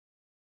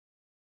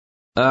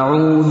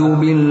اعوذ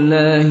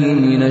باللہ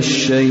من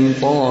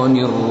الشیطان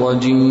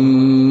الرجیم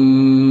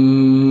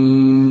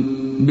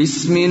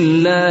بسم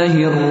اللہ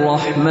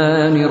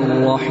الرحمن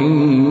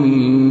الرحیم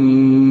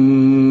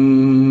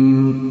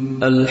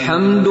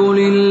الحمد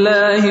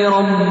للہ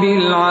رب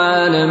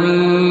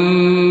العالمین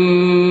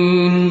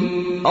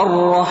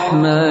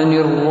الرحمن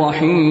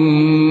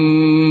الرحیم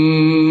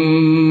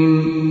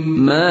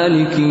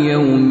مالک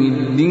یوم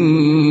الدین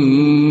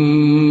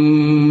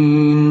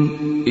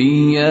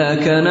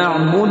ایاک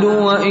نعبد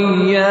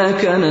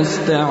وإياك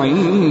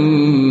نستعين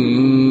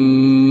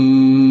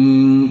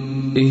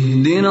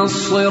اهدنا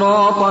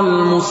الصراط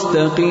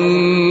المستقيم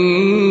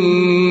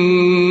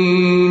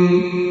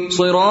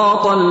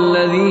صراط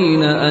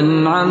الذين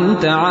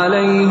أنعمت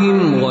عليهم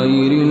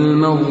غير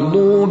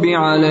المغضوب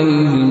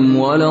عليهم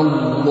ولا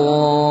الضالين.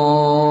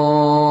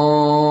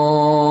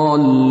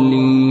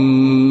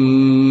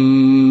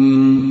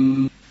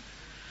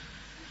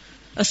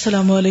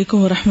 السلام علیکم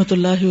ورحمۃ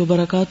اللہ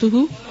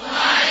وبرکاتہ.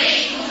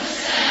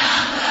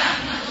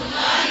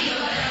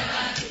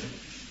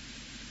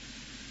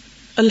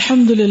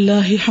 الحمد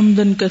للہ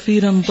حمدا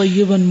کثیرا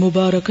طیبا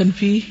مبارکا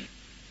فیہ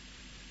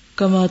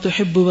کما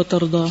تحب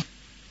وترضى.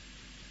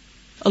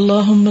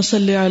 اللہم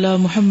صل علی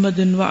محمد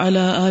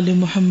وعلی آل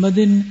محمد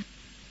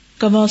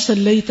کما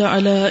صلیت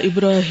علی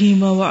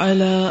ابراہیم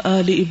وعلی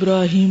آل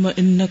ابراہیم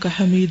انک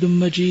حمید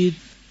مجید.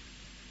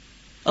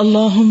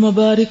 اللہم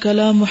بارک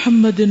علی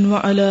محمد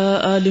وعلی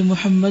آل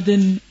محمد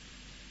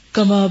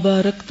کما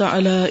بارکت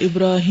علی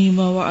ابراہیم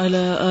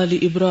وعلی آل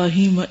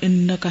ابراہیم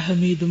انک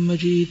حمید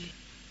مجید.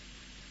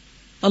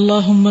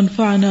 اللہم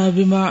انفعنا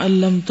بما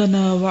علمتنا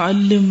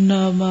وعلمنا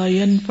ما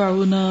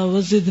ينفعنا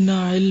وزدنا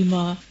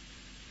علما.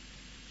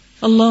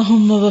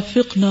 اللہم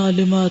وفقنا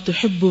لما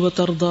تحب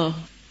وترضى.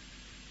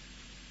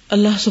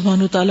 اللہ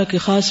سبحانہ وتعالیٰ کے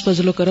خاص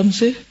فضل و کرم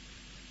سے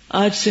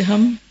آج سے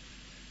ہم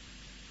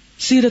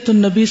سیرت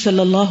النبی صلی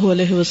اللہ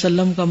علیہ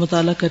وسلم کا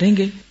مطالعہ کریں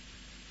گے.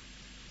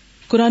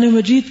 قرآن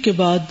مجید کے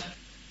بعد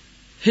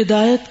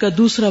ہدایت کا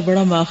دوسرا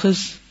بڑا ماخذ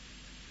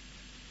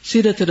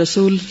سیرت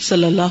رسول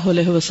صلی اللہ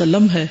علیہ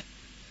وسلم ہے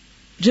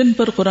جن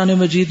پر قرآن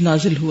مجید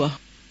نازل ہوا.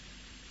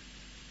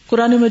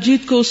 قرآن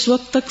مجید کو اس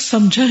وقت تک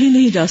سمجھا ہی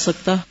نہیں جا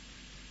سکتا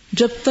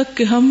جب تک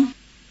کہ ہم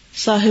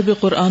صاحب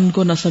قرآن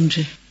کو نہ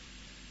سمجھیں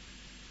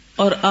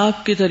اور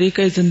آپ کے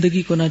طریقہ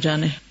زندگی کو نہ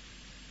جانیں.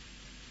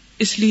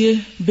 اس لیے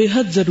بے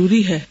حد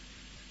ضروری ہے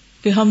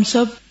کہ ہم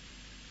سب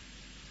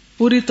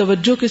پوری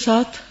توجہ کے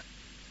ساتھ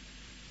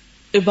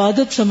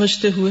عبادت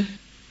سمجھتے ہوئے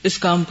اس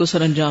کام کو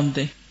سر انجام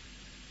دیں.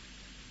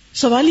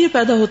 سوال یہ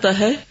پیدا ہوتا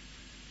ہے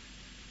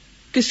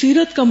کہ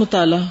سیرت کا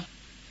مطالعہ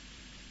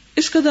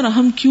اس قدر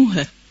اہم کیوں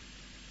ہے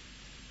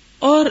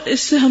اور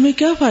اس سے ہمیں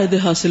کیا فائدے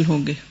حاصل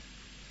ہوں گے،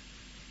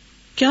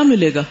 کیا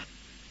ملے گا؟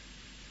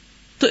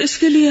 تو اس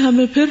کے لیے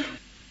ہمیں پھر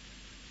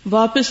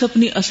واپس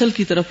اپنی اصل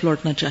کی طرف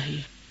لوٹنا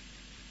چاہیے.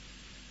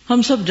 ہم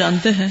سب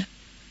جانتے ہیں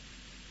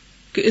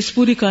کہ اس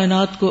پوری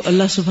کائنات کو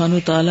اللہ سبحانہ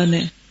وتعالی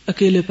نے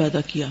اکیلے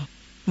پیدا کیا،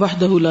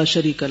 وحدہ لا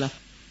شریک لہ.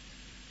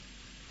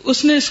 اس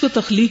نے اس کو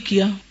تخلیق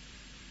کیا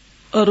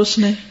اور اس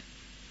نے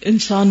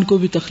انسان کو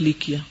بھی تخلیق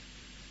کیا.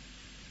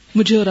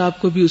 مجھے اور آپ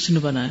کو بھی اس نے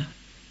بنایا.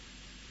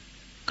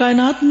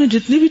 کائنات میں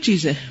جتنی بھی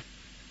چیزیں ہیں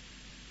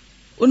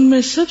ان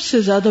میں سب سے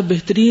زیادہ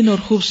بہترین اور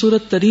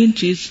خوبصورت ترین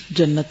چیز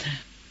جنت ہے،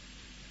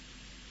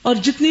 اور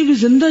جتنی بھی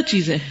زندہ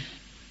چیزیں ہیں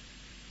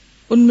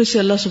ان میں سے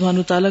اللہ سبحانہ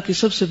وتعالیٰ کی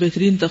سب سے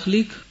بہترین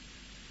تخلیق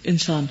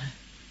انسان ہے.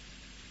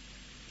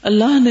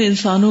 اللہ نے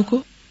انسانوں کو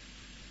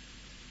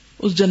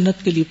اس جنت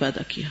کے لیے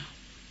پیدا کیا.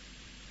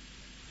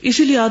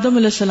 اسی لیے آدم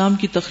علیہ السلام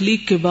کی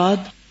تخلیق کے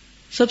بعد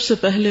سب سے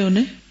پہلے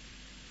انہیں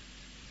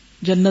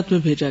جنت میں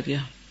بھیجا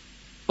گیا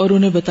اور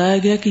انہیں بتایا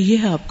گیا کہ یہ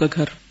ہے آپ کا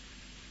گھر.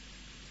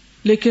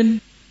 لیکن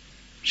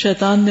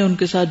شیطان نے ان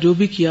کے ساتھ جو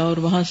بھی کیا اور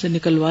وہاں سے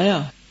نکلوایا.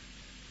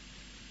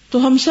 تو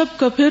ہم سب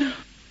کا پھر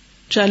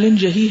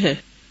چیلنج یہی ہے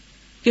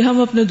کہ ہم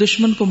اپنے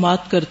دشمن کو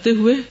مات کرتے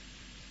ہوئے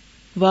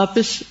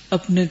واپس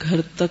اپنے گھر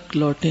تک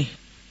لوٹیں.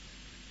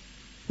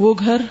 وہ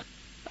گھر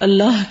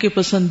اللہ کے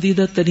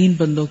پسندیدہ ترین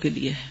بندوں کے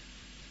لیے ہے.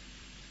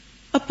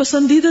 اب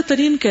پسندیدہ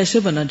ترین کیسے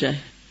بنا جائے،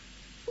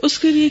 اس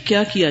کے لیے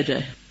کیا کیا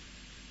جائے،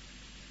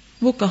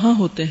 وہ کہاں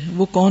ہوتے ہیں،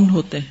 وہ کون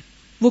ہوتے ہیں،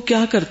 وہ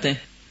کیا کرتے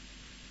ہیں،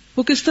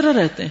 وہ کس طرح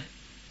رہتے ہیں،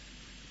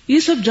 یہ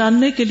سب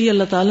جاننے کے لیے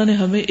اللہ تعالیٰ نے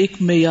ہمیں ایک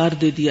معیار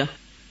دے دیا،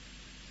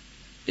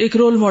 ایک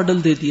رول ماڈل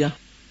دے دیا،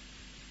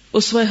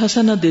 اسوہ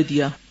حسنہ دے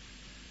دیا،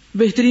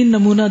 بہترین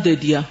نمونہ دے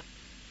دیا.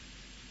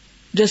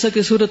 جیسا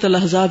کہ سورۃ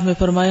الاحزاب میں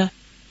فرمایا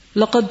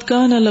لَقَدْ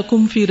كَانَ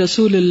لَكُمْ فِي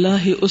رَسُولِ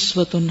اللَّهِ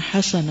أُسْوَةٌ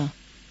حَسَنَةٌ.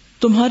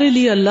 تمہارے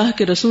لیے اللہ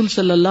کے رسول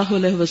صلی اللہ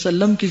علیہ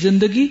وسلم کی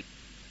زندگی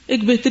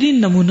ایک بہترین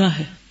نمونہ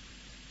ہے.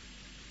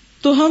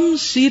 تو ہم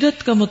سیرت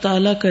کا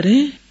مطالعہ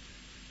کریں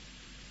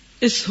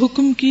اس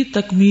حکم کی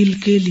تکمیل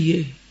کے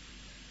لیے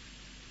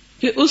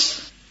کہ اس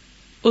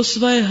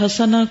اسوہ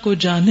حسنہ کو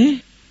جانیں،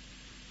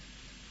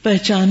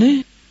 پہچانیں،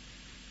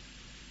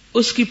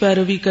 اس کی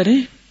پیروی کریں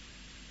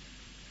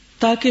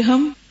تاکہ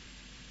ہم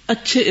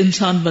اچھے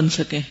انسان بن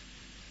سکیں،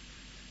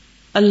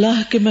 اللہ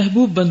کے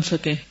محبوب بن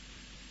سکیں،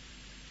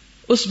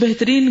 اس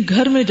بہترین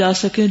گھر میں جا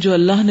سکیں جو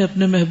اللہ نے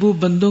اپنے محبوب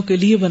بندوں کے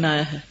لیے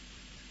بنایا ہے.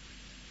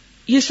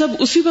 یہ سب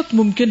اسی وقت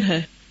ممکن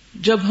ہے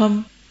جب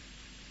ہم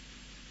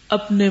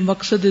اپنے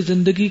مقصد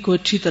زندگی کو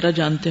اچھی طرح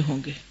جانتے ہوں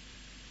گے.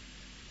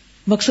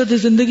 مقصد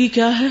زندگی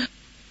کیا ہے؟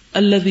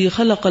 الذی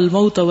خلق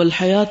الموت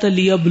والحیاۃ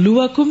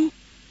لیبلوکم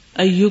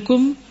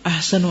ایکم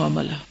احسن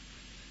عملا.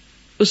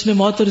 اس نے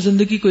موت اور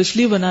زندگی کو اس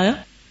لیے بنایا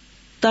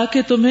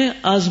تاکہ تمہیں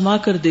آزما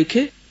کر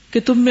دیکھے کہ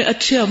تم میں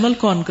اچھے عمل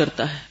کون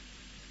کرتا ہے.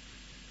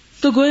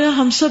 تو گویا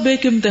ہم سب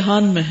ایک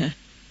امتحان میں ہیں.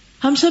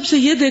 ہم سب سے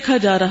یہ دیکھا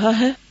جا رہا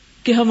ہے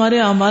کہ ہمارے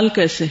اعمال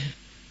کیسے ہیں،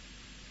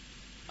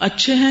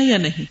 اچھے ہیں یا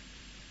نہیں.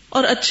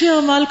 اور اچھے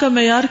اعمال کا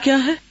معیار کیا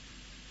ہے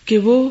کہ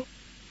وہ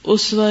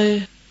اسوہ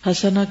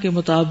حسنہ کے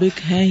مطابق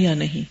ہیں یا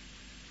نہیں.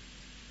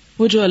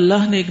 وہ جو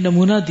اللہ نے ایک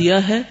نمونہ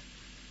دیا ہے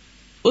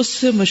اس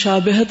سے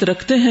مشابہت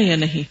رکھتے ہیں یا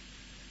نہیں،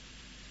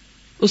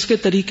 اس کے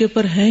طریقے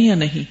پر ہیں یا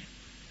نہیں.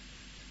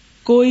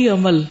 کوئی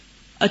عمل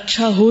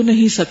اچھا ہو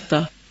نہیں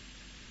سکتا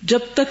جب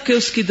تک کہ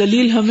اس کی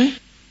دلیل ہمیں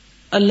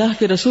اللہ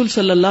کے رسول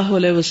صلی اللہ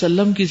علیہ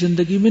وسلم کی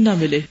زندگی میں نہ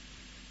ملے.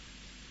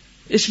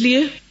 اس لیے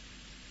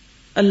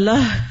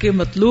اللہ کے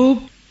مطلوب،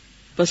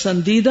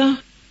 پسندیدہ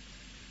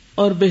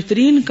اور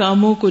بہترین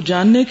کاموں کو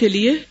جاننے کے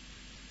لیے،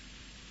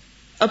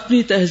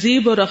 اپنی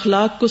تہذیب اور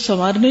اخلاق کو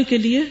سنوارنے کے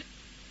لیے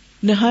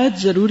نہایت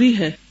ضروری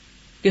ہے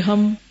کہ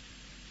ہم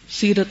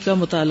سیرت کا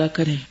مطالعہ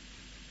کریں.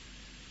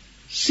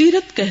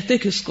 سیرت کہتے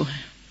کس کو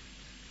ہیں؟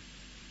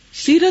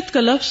 سیرت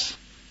کا لفظ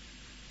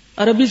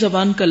عربی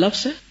زبان کا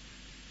لفظ ہے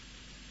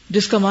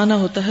جس کا معنی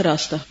ہوتا ہے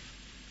راستہ.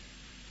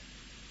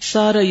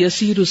 سارا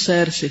یسیر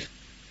سیر سے،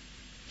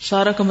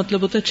 سارا کا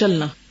مطلب ہوتا ہے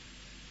چلنا.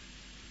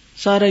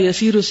 سارا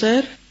یسیر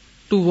سیر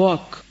ٹو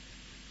واک.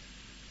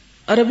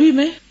 عربی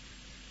میں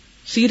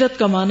سیرت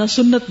کا معنی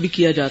سنت بھی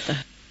کیا جاتا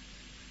ہے،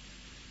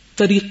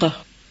 طریقہ.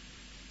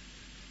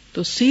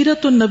 تو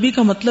سیرت النبی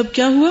کا مطلب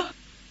کیا ہوا؟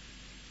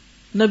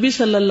 نبی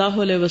صلی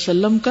اللہ علیہ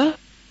وسلم کا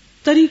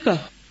طریقہ،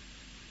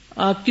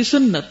 آپ کی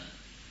سنت.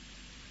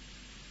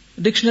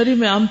 ڈکشنری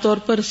میں عام طور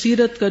پر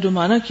سیرت کا جو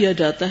معنی کیا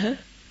جاتا ہے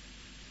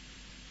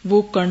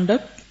وہ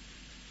conduct,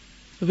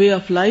 way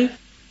of life,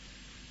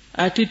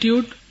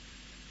 attitude,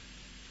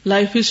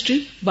 life history,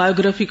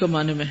 biography کا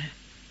معنی میں ہے.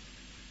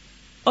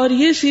 اور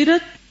یہ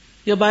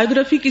سیرت یا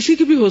بایوگرافی کسی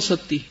کی بھی ہو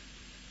سکتی،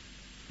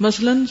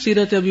 مثلا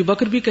سیرت ابی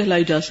بکر بھی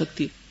کہلائی جا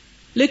سکتی.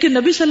 لیکن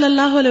نبی صلی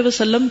اللہ علیہ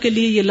وسلم کے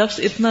لیے یہ لفظ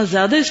اتنا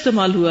زیادہ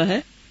استعمال ہوا ہے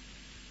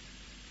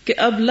کہ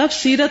اب لفظ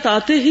سیرت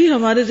آتے ہی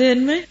ہمارے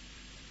ذہن میں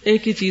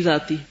ایک ہی چیز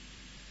آتی،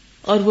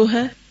 اور وہ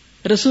ہے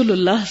رسول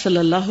اللہ صلی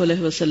اللہ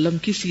علیہ وسلم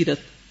کی سیرت،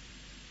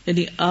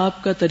 یعنی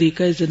آپ کا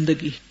طریقہ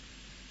زندگی،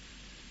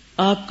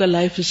 آپ کا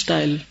لائف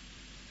سٹائل،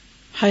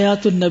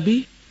 حیات النبی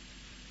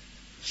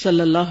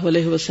صلی اللہ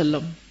علیہ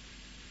وسلم،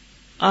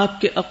 آپ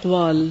کے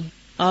اقوال،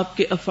 آپ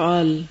کے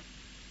افعال،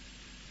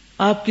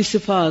 آپ کی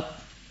صفات،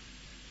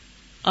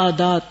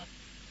 عادات،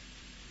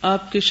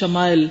 آپ کے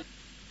شمائل،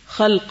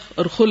 خلق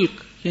اور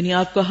خلق، یعنی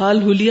آپ کا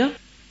حال حلیہ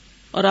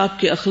اور آپ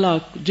کے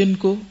اخلاق، جن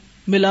کو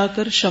ملا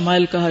کر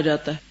شمائل کہا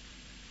جاتا ہے،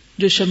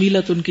 جو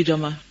شمیلت ان کی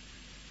جمع ہے،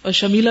 اور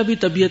شمیلہ بھی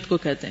طبیعت کو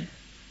کہتے ہیں.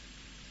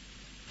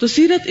 تو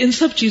سیرت ان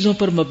سب چیزوں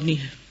پر مبنی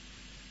ہے.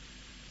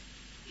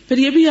 پھر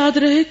یہ بھی یاد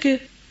رہے کہ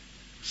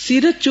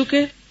سیرت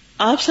چونکہ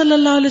آپ صلی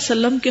اللہ علیہ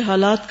وسلم کے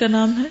حالات کا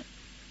نام ہے،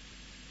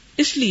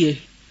 اس لیے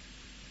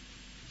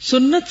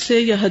سنت سے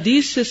یا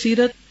حدیث سے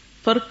سیرت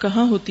فرق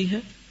کہاں ہوتی ہے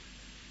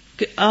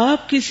کہ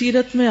آپ کی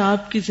سیرت میں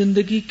آپ کی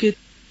زندگی کے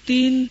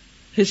 3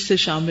 حصے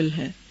شامل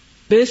ہیں،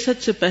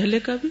 بعثت سے پہلے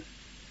کا بھی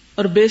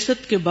اور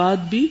بعثت کے بعد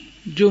بھی،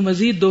 جو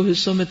مزید 2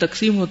 حصوں میں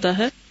تقسیم ہوتا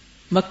ہے،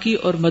 مکی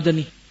اور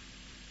مدنی.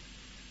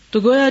 تو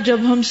گویا جب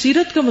ہم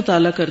سیرت کا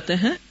مطالعہ کرتے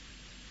ہیں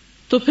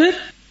تو پھر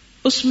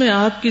اس میں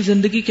آپ کی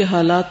زندگی کے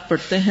حالات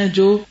پڑھتے ہیں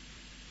جو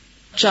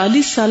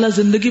 40 سالہ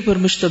زندگی پر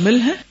مشتمل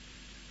ہے،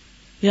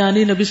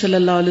 یعنی نبی صلی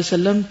اللہ علیہ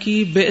وسلم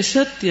کی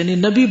بعثت یعنی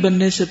نبی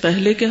بننے سے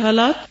پہلے کے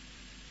حالات،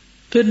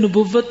 پھر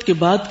نبوت کے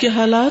بعد کے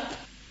حالات،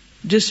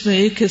 جس میں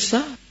ایک حصہ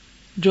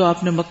جو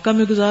آپ نے مکہ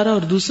میں گزارا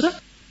اور دوسرا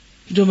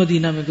جو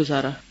مدینہ میں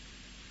گزارا.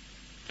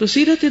 تو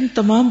سیرت ان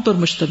تمام پر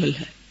مشتمل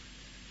ہے.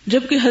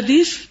 جبکہ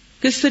حدیث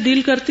کس سے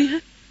ڈیل کرتی ہے؟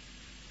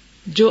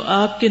 جو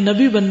آپ کے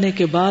نبی بننے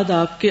کے بعد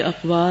آپ کے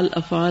اقوال،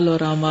 افعال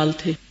اور اعمال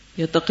تھے،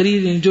 یا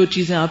تقریر، یعنی جو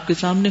چیزیں آپ کے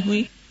سامنے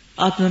ہوئی،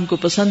 آپ نے ان کو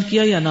پسند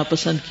کیا یا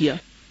ناپسند کیا.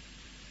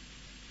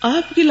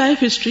 آپ کی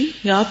لائف ہسٹری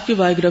یا آپ کی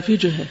بایوگرافی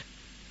جو ہے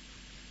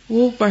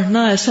وہ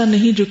پڑھنا ایسا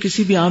نہیں جو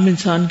کسی بھی عام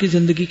انسان کی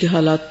زندگی کے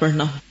حالات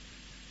پڑھنا ہو.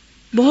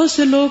 بہت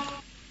سے لوگ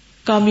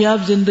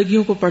کامیاب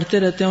زندگیوں کو پڑھتے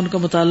رہتے ہیں، ان کا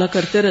مطالعہ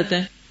کرتے رہتے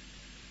ہیں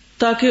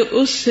تاکہ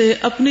اس سے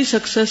اپنی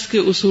سکسیس کے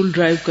اصول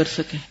ڈرائیو کر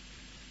سکیں،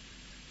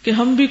 کہ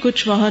ہم بھی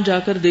کچھ وہاں جا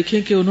کر دیکھیں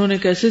کہ انہوں نے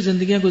کیسے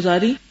زندگیاں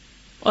گزاری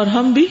اور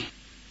ہم بھی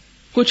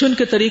کچھ ان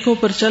کے طریقوں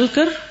پر چل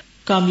کر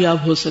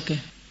کامیاب ہو سکیں.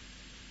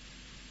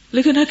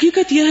 لیکن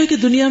حقیقت یہ ہے کہ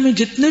دنیا میں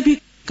جتنے بھی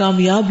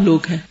کامیاب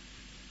لوگ ہیں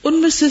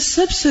ان میں سے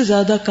سب سے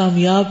زیادہ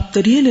کامیاب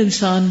ترین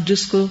انسان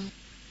جس کو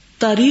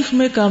تاریخ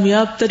میں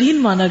کامیاب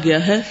ترین مانا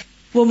گیا ہے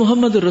وہ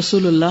محمد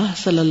رسول اللہ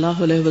صلی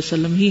اللہ علیہ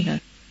وسلم ہی ہے.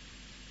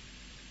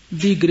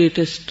 The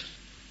greatest.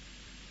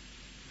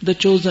 the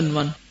chosen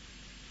one,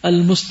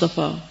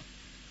 المصطفیٰ،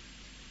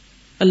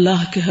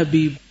 اللہ کے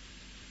حبیب.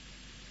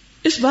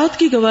 اس بات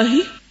کی گواہی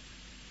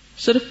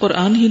صرف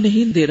قرآن ہی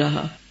نہیں دے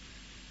رہا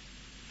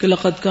کہ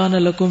لقد کان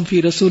لکم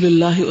فی رسول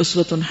اللہ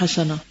اسوۃ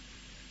حسنہ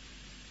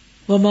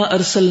وما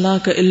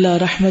ارسلناک الا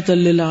رحمۃ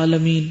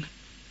للعالمین،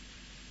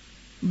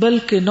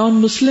 بلکہ نان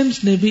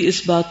مسلمز نے بھی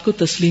اس بات کو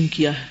تسلیم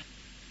کیا ہے.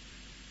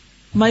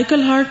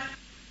 مائیکل ہارٹ،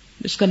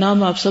 جس کا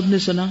نام آپ سب نے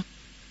سنا،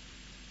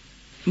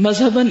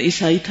 مذہباً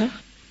عیسائی تھا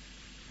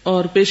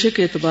اور پیشے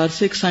کے اعتبار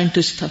سے ایک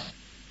سائنٹسٹ تھا.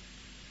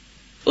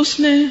 اس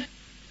نے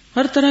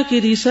ہر طرح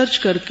کی ریسرچ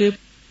کر کے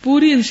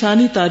پوری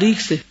انسانی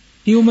تاریخ سے،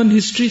 ہیومن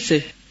ہسٹری سے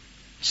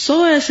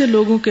 100 ایسے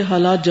لوگوں کے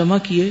حالات جمع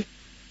کیے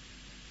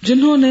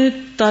جنہوں نے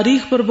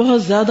تاریخ پر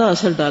بہت زیادہ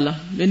اثر ڈالا،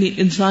 یعنی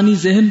انسانی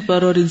ذہن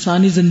پر اور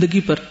انسانی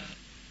زندگی پر.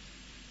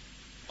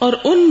 اور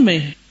ان میں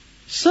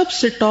سب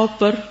سے ٹاپ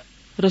پر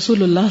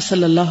رسول اللہ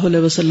صلی اللہ علیہ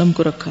وسلم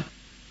کو رکھا.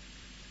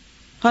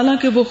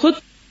 حالانکہ وہ خود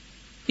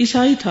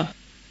عیسائی تھا،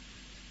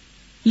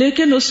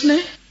 لیکن اس نے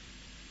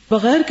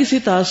بغیر کسی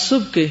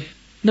تعصب کے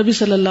نبی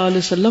صلی اللہ علیہ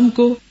وسلم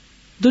کو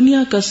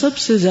دنیا کا سب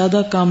سے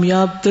زیادہ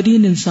کامیاب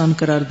ترین انسان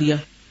قرار دیا.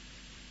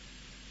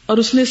 اور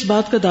اس نے اس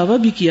بات کا دعویٰ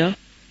بھی کیا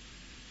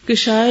کہ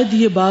شاید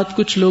یہ بات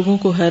کچھ لوگوں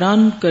کو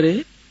حیران کرے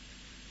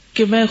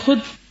کہ میں خود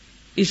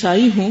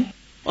عیسائی ہوں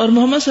اور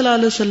محمد صلی اللہ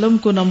علیہ وسلم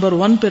کو نمبر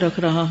 1 پہ رکھ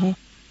رہا ہوں،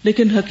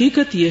 لیکن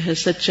حقیقت یہ ہے،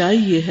 سچائی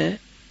یہ ہے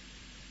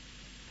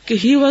کہ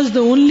he was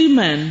the only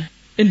man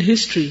in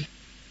history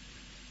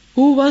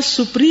who was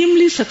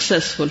supremely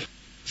successful.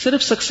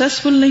 صرف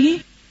successful نہیں،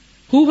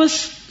 who was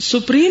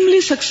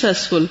supremely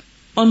successful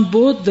on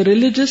both the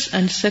religious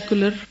and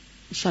secular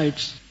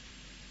sides.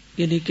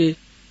 یعنی کہ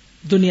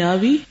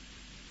دنیاوی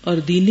اور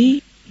دینی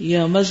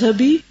یا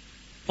مذہبی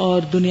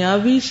اور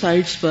دنیاوی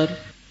سائڈز پر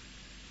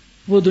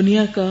وہ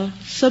دنیا کا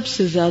سب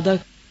سے زیادہ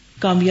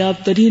کامیاب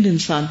ترین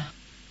انسان ہے.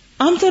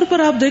 عام طور پر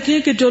آپ دیکھیں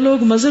کہ جو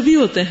لوگ مذہبی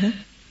ہوتے ہیں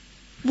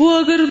وہ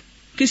اگر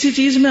کسی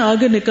چیز میں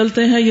آگے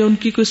نکلتے ہیں یا ان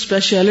کی کوئی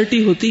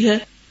اسپیشلٹی ہوتی ہے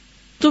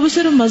تو وہ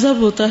صرف مذہب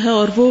ہوتا ہے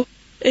اور وہ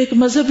ایک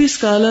مذہبی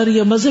اسکالر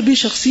یا مذہبی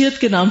شخصیت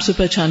کے نام سے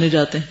پہچانے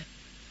جاتے ہیں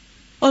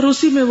اور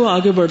اسی میں وہ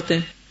آگے بڑھتے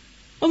ہیں.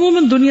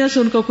 عموماً دنیا سے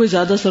ان کا کوئی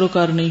زیادہ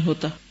سروکار نہیں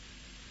ہوتا.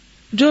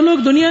 جو لوگ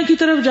دنیا کی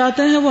طرف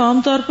جاتے ہیں وہ عام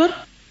طور پر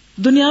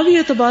دنیاوی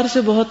اعتبار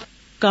سے بہت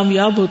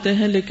کامیاب ہوتے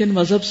ہیں لیکن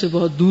مذہب سے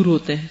بہت دور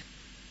ہوتے ہیں.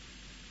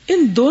 ان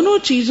دونوں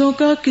چیزوں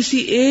کا کسی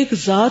ایک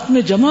ذات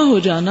میں جمع ہو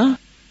جانا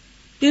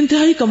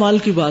انتہائی کمال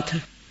کی بات ہے،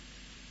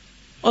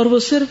 اور وہ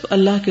صرف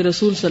اللہ کے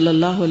رسول صلی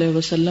اللہ علیہ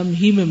وسلم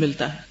ہی میں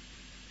ملتا ہے.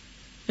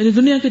 یعنی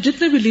دنیا کے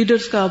جتنے بھی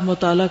لیڈرز کا آپ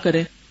مطالعہ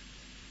کریں،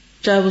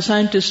 چاہے وہ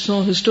سائنٹسٹ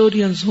ہوں،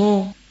 ہسٹورینز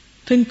ہوں،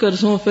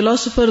 تھنکرز ہوں،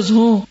 فلاسفرز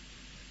ہوں،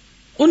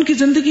 ان کی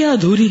زندگیاں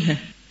ادھوری ہیں.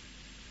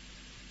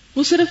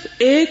 وہ صرف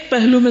ایک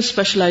پہلو میں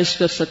اسپیشلائز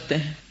کر سکتے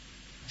ہیں،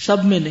 سب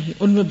میں نہیں،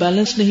 ان میں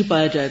بیلنس نہیں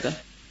پایا جائے گا.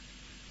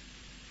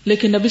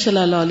 لیکن نبی صلی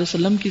اللہ علیہ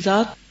وسلم کی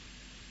ذات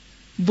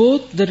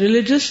both the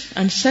religious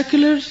and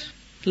secular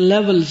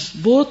levels,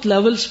 both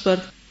levels پر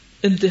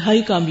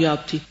انتہائی کامیاب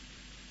تھی.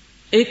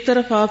 ایک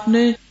طرف آپ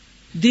نے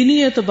دینی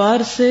اعتبار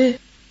سے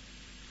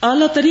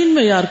اعلیٰ ترین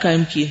معیار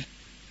قائم کیے.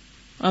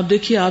 آپ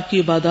دیکھیے آپ کی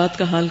عبادات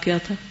کا حال کیا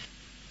تھا،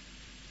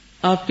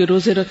 آپ کے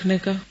روزے رکھنے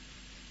کا،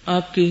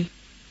 آپ کی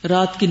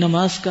رات کی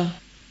نماز کا،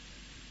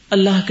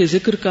 اللہ کے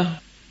ذکر کا،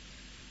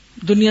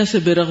 دنیا سے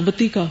بے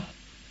رغبتی کا.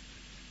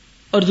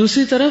 اور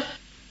دوسری طرف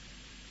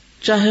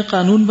چاہے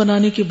قانون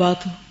بنانے کی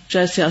بات ہو،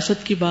 چاہے سیاست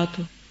کی بات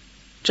ہو،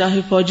 چاہے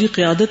فوجی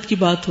قیادت کی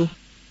بات ہو،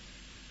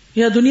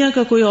 یا دنیا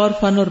کا کوئی اور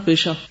فن اور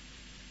پیشہ،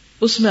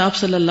 اس میں آپ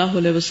صلی اللہ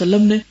علیہ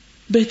وسلم نے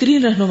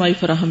بہترین رہنمائی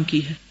فراہم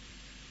کی ہے،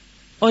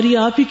 اور یہ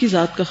آپ ہی کی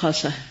ذات کا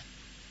خاصہ ہے.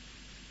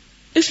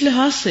 اس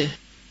لحاظ سے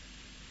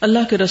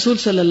اللہ کے رسول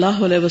صلی اللہ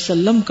علیہ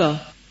وسلم کا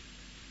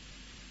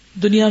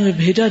دنیا میں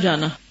بھیجا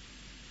جانا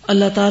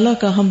اللہ تعالیٰ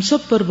کا ہم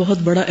سب پر بہت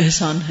بڑا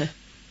احسان ہے،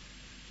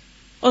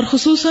 اور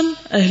خصوصاً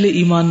اہل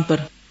ایمان پر،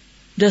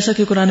 جیسا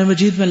کہ قرآن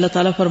مجید میں اللہ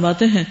تعالیٰ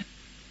فرماتے ہیں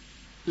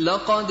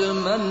لقد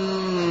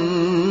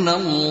من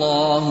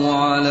الله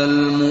على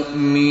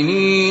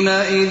المؤمنين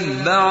إذ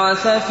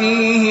بعث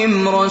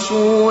فيهم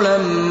رسولا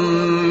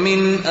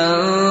من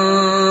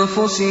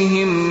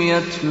أنفسهم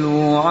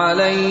يتلو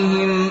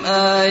عليهم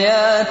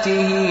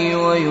آياته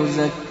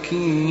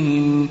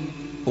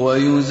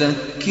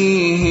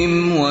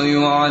ويزكيهم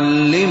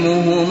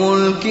ويعلمهم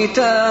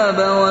الكتاب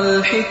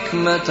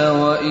والحكمة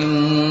وإن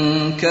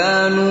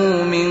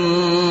كانوا من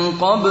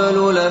قبل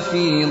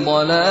لفي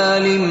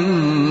ضلال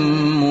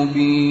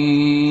مبين.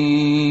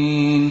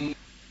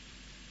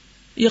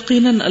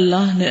 یقیناً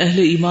اللہ نے اہل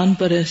ایمان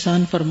پر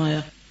احسان فرمایا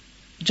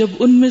جب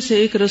ان میں سے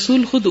ایک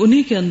رسول خود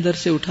انہی کے اندر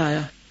سے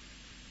اٹھایا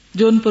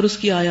جو ان پر اس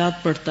کی آیات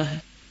پڑھتا ہے،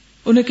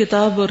 انہیں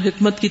کتاب اور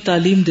حکمت کی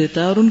تعلیم دیتا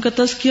ہے اور ان کا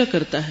تزکیہ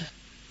کرتا ہے،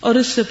 اور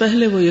اس سے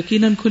پہلے وہ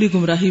یقیناً کھلی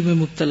گمراہی میں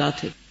مبتلا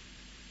تھے.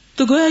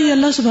 تو گویا یہ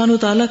اللہ سبحانہ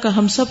وتعالیٰ کا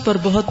ہم سب پر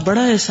بہت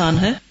بڑا احسان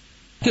ہے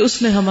کہ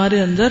اس نے ہمارے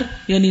اندر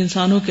یعنی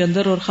انسانوں کے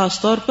اندر اور خاص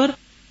طور پر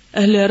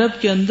اہل عرب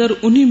کے اندر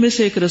انہی میں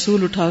سے ایک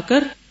رسول اٹھا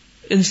کر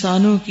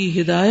انسانوں کی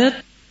ہدایت،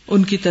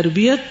 ان کی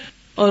تربیت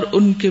اور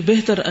ان کے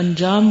بہتر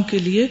انجام کے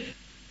لیے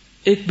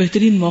ایک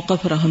بہترین موقع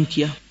فراہم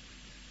کیا.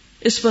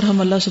 اس پر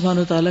ہم اللہ سبحانہ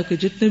وتعالیٰ کے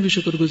جتنے بھی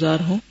شکر گزار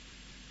ہوں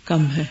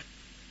کم ہے.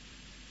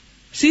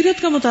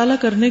 سیرت کا مطالعہ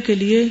کرنے کے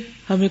لیے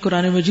ہمیں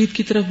قرآن مجید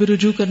کی طرف بھی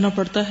رجوع کرنا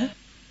پڑتا ہے،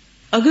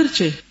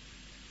 اگرچہ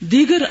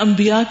دیگر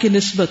انبیاء کی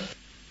نسبت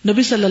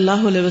نبی صلی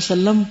اللہ علیہ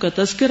وسلم کا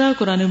تذکرہ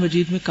قرآن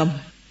مجید میں کم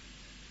ہے.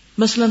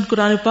 مثلا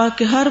قرآن پاک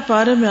کے ہر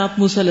پارے میں آپ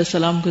موسیٰ علیہ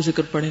السلام کا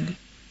ذکر پڑھیں گے،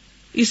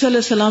 عیسیٰ علیہ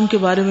السلام کے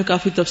بارے میں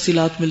کافی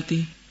تفصیلات ملتی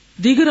ہیں،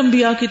 دیگر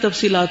انبیاء کی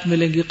تفصیلات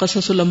ملیں گی.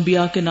 قصص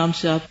الانبیاء کے نام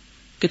سے آپ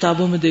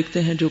کتابوں میں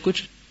دیکھتے ہیں جو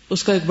کچھ،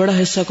 اس کا ایک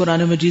بڑا حصہ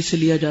قرآن مجید سے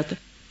لیا جاتا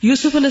ہے.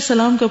 یوسف علیہ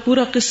السلام کا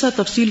پورا قصہ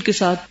تفصیل کے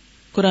ساتھ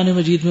قرآن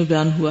مجید میں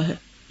بیان ہوا ہے،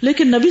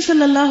 لیکن نبی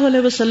صلی اللہ علیہ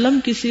وسلم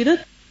کی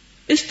سیرت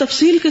اس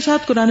تفصیل کے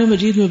ساتھ قرآن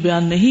مجید میں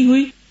بیان نہیں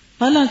ہوئی،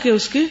 حالانکہ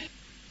اس کے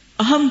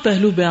اہم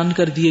پہلو بیان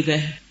کر دیے گئے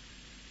ہیں.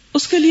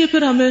 اس کے لیے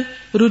پھر ہمیں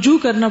رجوع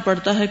کرنا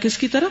پڑتا ہے کس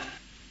کی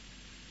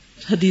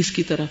طرف؟ حدیث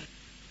کی طرف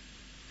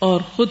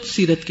اور خود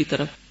سیرت کی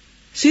طرف.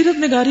 سیرت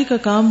نگاری کا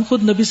کام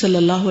خود نبی صلی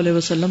اللہ علیہ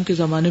وسلم کے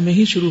زمانے میں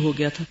ہی شروع ہو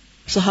گیا تھا.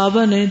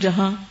 صحابہ نے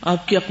جہاں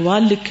آپ کے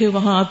اقوال لکھے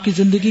وہاں آپ کی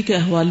زندگی کے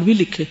احوال بھی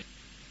لکھے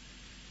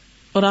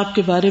اور آپ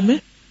کے بارے میں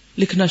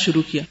لکھنا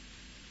شروع کیا.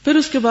 پھر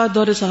اس کے بعد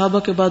دور صحابہ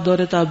کے بعد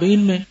دور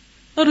تابعین میں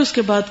اور اس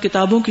کے بعد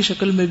کتابوں کی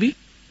شکل میں بھی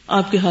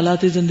آپ کے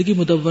حالات زندگی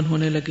مدون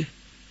ہونے لگے.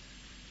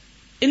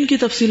 ان کی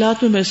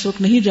تفصیلات میں میں اس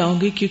وقت نہیں جاؤں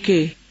گی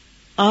کیونکہ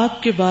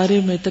آپ کے بارے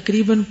میں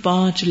تقریباً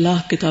 5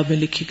 لاکھ کتابیں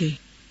لکھی گئی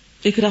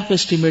ایک رف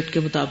اسٹیمیٹ کے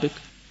مطابق،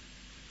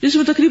 جس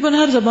میں تقریباً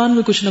ہر زبان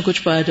میں کچھ نہ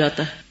کچھ پایا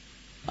جاتا ہے.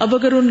 اب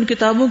اگر ان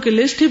کتابوں کی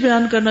لسٹ ہی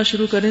بیان کرنا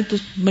شروع کریں تو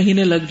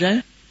مہینے لگ جائیں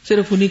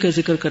صرف انہی کا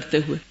ذکر کرتے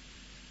ہوئے،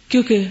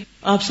 کیونکہ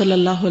آپ صلی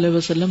اللہ علیہ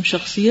وسلم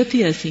شخصیت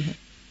ہی ایسی ہیں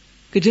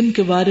کہ جن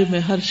کے بارے میں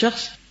ہر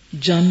شخص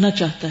جاننا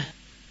چاہتا ہے.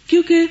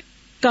 کیونکہ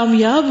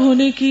کامیاب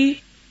ہونے کی،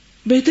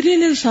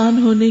 بہترین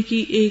انسان ہونے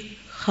کی ایک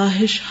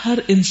خواہش ہر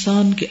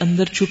انسان کے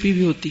اندر چھپی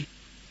بھی ہوتی،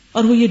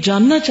 اور وہ یہ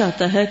جاننا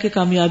چاہتا ہے کہ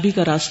کامیابی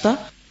کا راستہ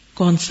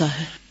کون سا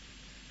ہے.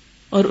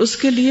 اور اس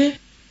کے لیے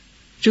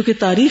چونکہ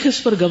تاریخ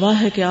اس پر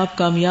گواہ ہے کہ آپ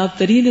کامیاب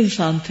ترین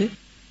انسان تھے،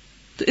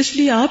 تو اس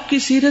لیے آپ کی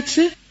سیرت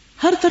سے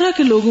ہر طرح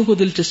کے لوگوں کو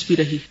دلچسپی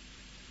رہی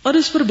اور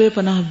اس پر بے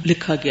پناہ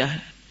لکھا گیا ہے.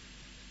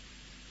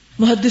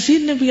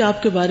 محدثین نے بھی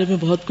آپ کے بارے میں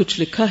بہت کچھ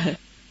لکھا ہے.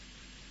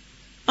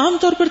 عام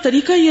طور پر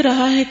طریقہ یہ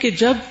رہا ہے کہ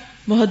جب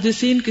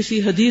محدثین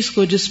کسی حدیث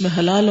کو جس میں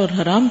حلال اور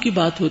حرام کی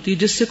بات ہوتی،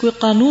 جس سے کوئی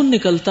قانون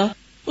نکلتا،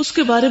 اس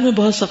کے بارے میں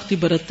بہت سختی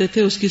برتتے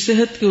تھے. اس کی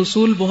صحت کے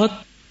اصول بہت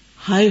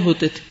ہائی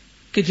ہوتے تھے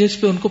کہ جس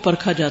پہ ان کو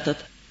پرکھا جاتا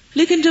تھا.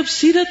 لیکن جب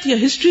سیرت یا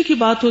ہسٹری کی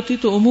بات ہوتی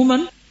تو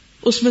عموماً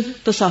اس میں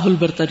تساہل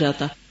برتا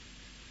جاتا.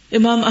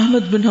 امام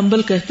احمد بن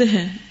حنبل کہتے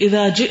ہیں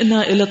اذا جئنا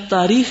الی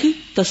التاریخ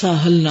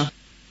تساہلنا،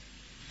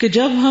 کہ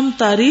جب ہم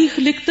تاریخ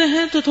لکھتے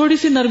ہیں تو تھوڑی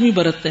سی نرمی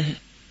برتتے ہیں،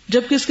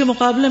 جبکہ اس کے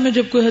مقابلے میں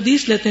جب کوئی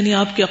حدیث لیتے ہیں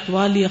آپ کے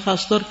اقوال یا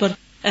خاص طور پر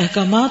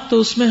احکامات تو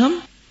اس میں ہم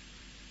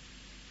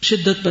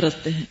شدت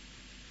برتتے ہیں.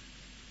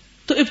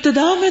 تو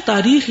ابتدا میں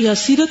تاریخ یا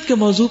سیرت کے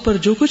موضوع پر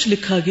جو کچھ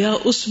لکھا گیا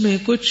اس میں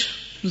کچھ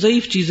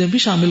ضعیف چیزیں بھی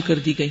شامل کر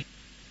دی گئی.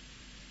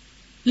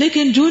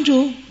 لیکن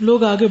جو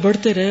لوگ آگے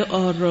بڑھتے رہے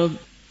اور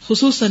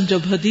خصوصاً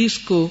جب حدیث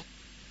کو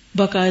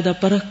باقاعدہ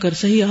پرکھ کر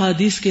صحیح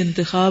احادیث کے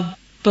انتخاب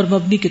پر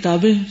مبنی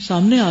کتابیں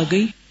سامنے آ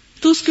گئی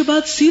تو اس کے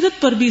بعد سیرت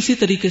پر بھی اسی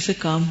طریقے سے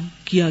کام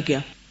کیا گیا.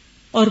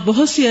 اور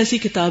بہت سی ایسی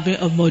کتابیں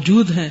اب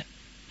موجود ہیں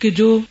کہ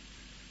جو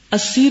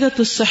السیرت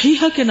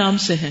الصحیحہ کے نام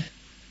سے ہیں،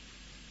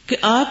 کہ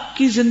آپ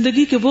کی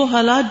زندگی کے وہ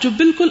حالات جو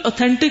بالکل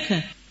اوتھینٹک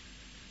ہیں،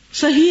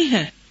 صحیح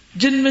ہیں،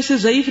 جن میں سے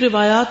ضعیف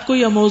روایات کو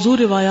یا موضوع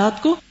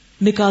روایات کو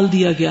نکال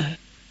دیا گیا ہے.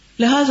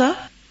 لہذا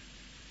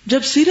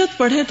جب سیرت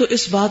پڑھیں تو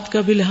اس بات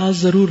کا بھی لحاظ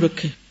ضرور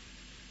رکھیں.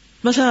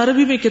 مثلا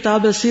عربی میں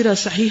کتاب السیرہ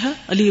صحیحہ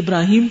علی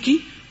ابراہیم کی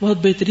بہت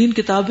بہترین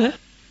کتاب ہے.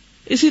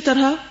 اسی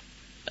طرح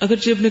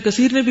اگرچہ ابن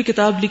کثیر نے بھی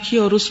کتاب لکھی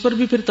اور اس پر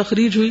بھی پھر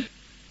تخریج ہوئی.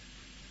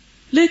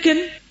 لیکن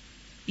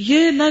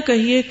یہ نہ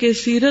کہیے کہ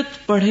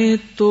سیرت پڑھیں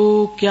تو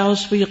کیا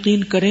اس پہ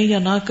یقین کریں یا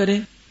نہ کریں.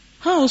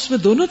 ہاں اس میں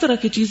دونوں طرح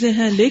کی چیزیں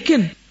ہیں،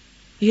 لیکن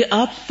یہ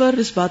آپ پر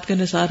اس بات کا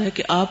انحصار ہے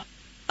کہ آپ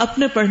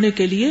اپنے پڑھنے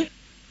کے لیے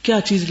کیا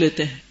چیز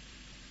لیتے ہیں.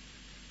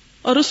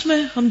 اور اس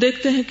میں ہم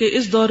دیکھتے ہیں کہ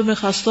اس دور میں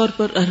خاص طور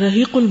پر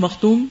الرحیق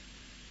المختوم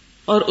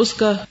اور اس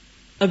کا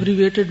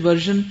ابریویٹڈ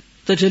ورژن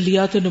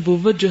تجلیات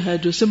نبوت جو ہے،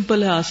 جو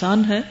سمپل ہے،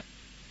 آسان ہے،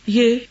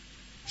 یہ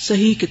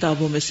صحیح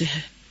کتابوں میں سے ہے،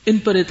 ان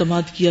پر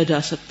اعتماد کیا جا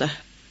سکتا ہے.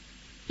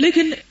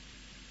 لیکن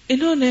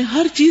انہوں نے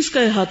ہر چیز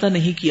کا احاطہ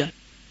نہیں کیا،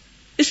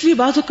 اس لیے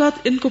بعض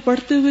اوقات ان کو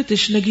پڑھتے ہوئے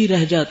تشنگی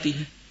رہ جاتی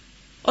ہے،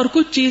 اور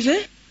کچھ چیزیں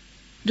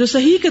جو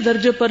صحیح کے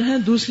درجے پر ہیں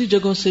دوسری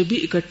جگہوں سے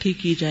بھی اکٹھی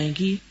کی جائیں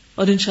گی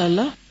اور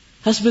انشاءاللہ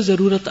حسب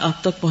ضرورت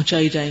آپ تک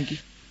پہنچائی جائیں گی.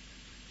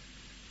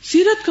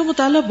 سیرت کا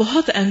مطالعہ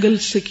بہت اینگل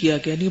سے کیا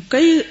گیا، یعنی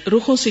کئی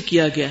رخوں سے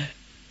کیا گیا ہے،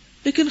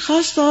 لیکن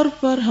خاص طور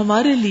پر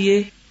ہمارے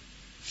لیے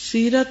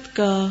سیرت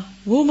کا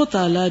وہ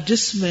مطالعہ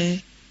جس میں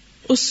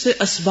اس سے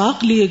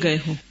اسباق لیے گئے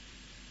ہوں،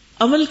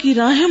 عمل کی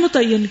راہیں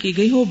متعین کی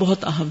گئی ہوں، وہ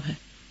بہت اہم ہے.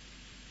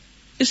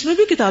 اس میں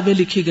بھی کتابیں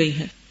لکھی گئی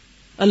ہیں.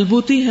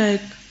 البوتی ہے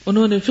ایک،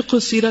 انہوں نے فقہ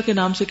السیرہ کے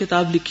نام سے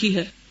کتاب لکھی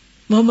ہے.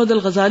 محمد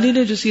الغزالی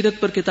نے جو سیرت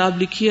پر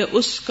کتاب لکھی ہے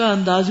اس کا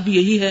انداز بھی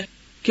یہی ہے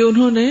کہ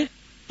انہوں نے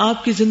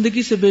آپ کی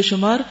زندگی سے بے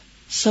شمار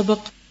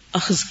سبق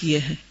اخذ کیے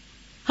ہیں.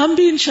 ہم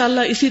بھی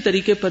انشاءاللہ اسی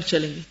طریقے پر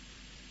چلیں گے.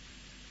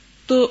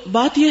 تو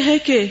بات یہ ہے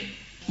کہ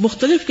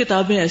مختلف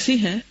کتابیں ایسی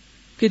ہیں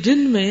کہ جن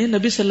میں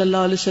نبی صلی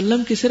اللہ علیہ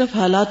وسلم کی صرف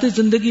حالات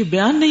زندگی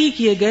بیان نہیں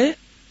کیے گئے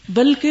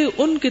بلکہ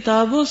ان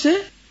کتابوں سے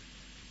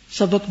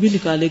سبق بھی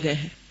نکالے گئے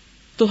ہیں.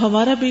 تو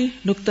ہمارا بھی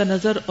نقطہ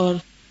نظر اور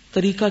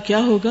طریقہ کیا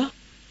ہوگا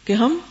کہ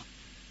ہم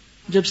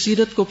جب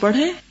سیرت کو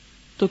پڑھیں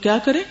تو کیا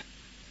کریں؟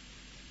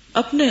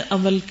 اپنے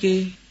عمل کے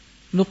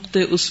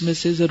نقطے اس میں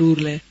سے ضرور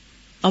لیں،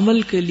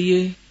 عمل کے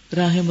لیے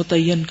راہیں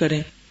متعین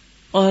کریں،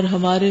 اور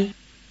ہمارے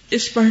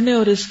اس پڑھنے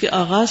اور اس کے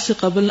آغاز سے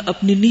قبل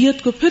اپنی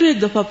نیت کو پھر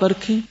ایک دفعہ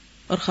پرکھیں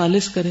اور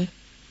خالص کریں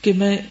کہ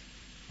میں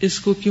اس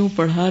کو کیوں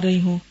پڑھا رہی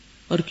ہوں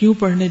اور کیوں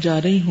پڑھنے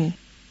جا رہی ہوں.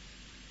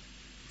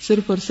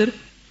 صرف اور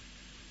صرف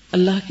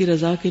اللہ کی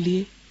رضا کے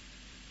لیے،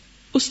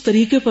 اس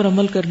طریقے پر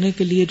عمل کرنے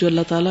کے لیے جو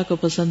اللہ تعالیٰ کا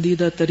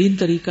پسندیدہ ترین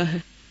طریقہ ہے،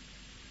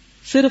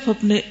 صرف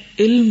اپنے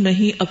علم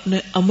نہیں اپنے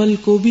عمل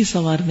کو بھی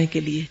سنوارنے کے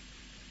لیے.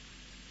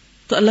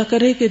 تو اللہ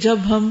کرے کہ جب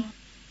ہم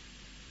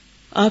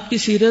آپ کی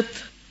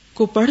سیرت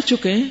کو پڑھ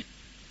چکے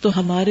تو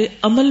ہمارے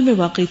عمل میں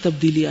واقعی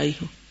تبدیلی آئی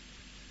ہو.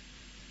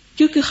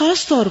 کیونکہ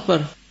خاص طور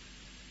پر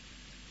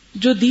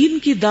جو دین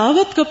کی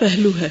دعوت کا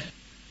پہلو ہے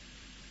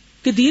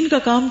کہ دین کا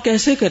کام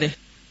کیسے کریں،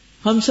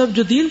 ہم سب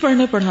جو دین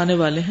پڑھنے پڑھانے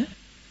والے ہیں،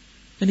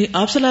 یعنی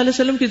آپ صلی اللہ علیہ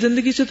وسلم کی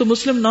زندگی سے تو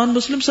مسلم نان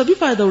مسلم سبھی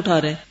فائدہ اٹھا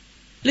رہے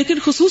ہیں، لیکن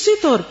خصوصی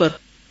طور پر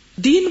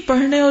دین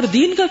پڑھنے اور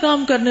دین کا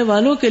کام کرنے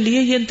والوں کے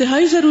لیے یہ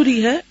انتہائی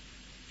ضروری ہے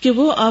کہ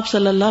وہ آپ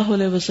صلی اللہ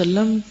علیہ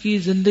وسلم کی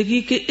زندگی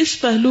کے اس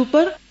پہلو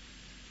پر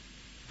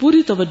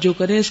پوری توجہ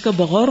کریں، اس کا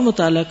بغور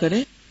مطالعہ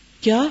کریں.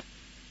 کیا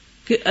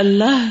کہ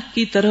اللہ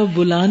کی طرف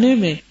بلانے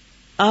میں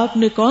آپ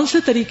نے کون سے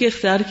طریقے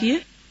اختیار کیے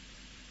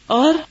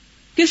اور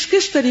کس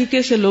کس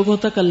طریقے سے لوگوں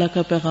تک اللہ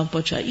کا پیغام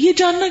پہنچائے. یہ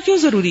جاننا کیوں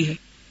ضروری ہے؟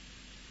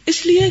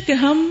 اس لیے کہ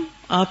ہم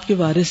آپ کے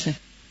وارث ہیں.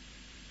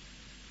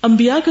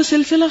 انبیاء کا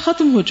سلسلہ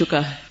ختم ہو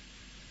چکا ہے،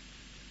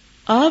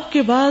 آپ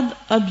کے بعد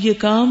اب یہ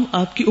کام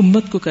آپ کی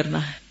امت کو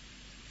کرنا ہے.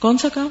 کون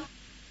سا کام؟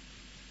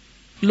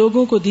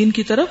 لوگوں کو دین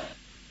کی طرف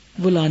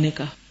بلانے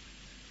کا.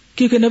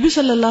 کیونکہ نبی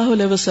صلی اللہ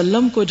علیہ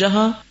وسلم کو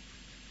جہاں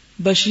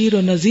بشیر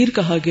و نذیر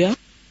کہا گیا،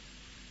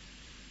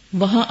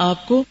 وہاں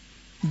آپ کو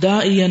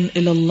داعیا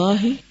الی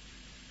اللہ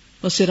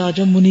و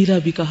سراجا منیرا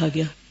بھی کہا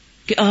گیا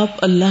کہ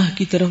آپ اللہ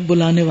کی طرف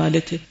بلانے والے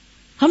تھے.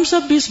 ہم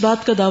سب بھی اس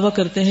بات کا دعویٰ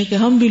کرتے ہیں کہ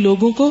ہم بھی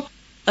لوگوں کو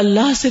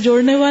اللہ سے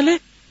جوڑنے والے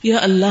یا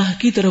اللہ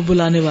کی طرف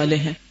بلانے والے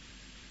ہیں.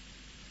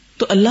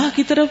 تو اللہ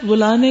کی طرف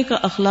بلانے کا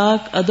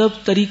اخلاق،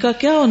 ادب، طریقہ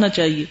کیا ہونا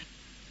چاہیے؟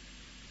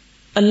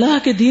 اللہ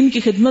کے دین کی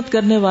خدمت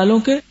کرنے والوں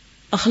کے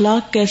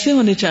اخلاق کیسے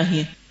ہونے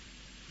چاہیے؟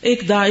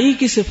 ایک داعی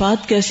کی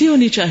صفات کیسی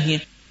ہونی چاہیے؟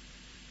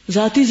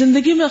 ذاتی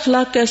زندگی میں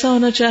اخلاق کیسا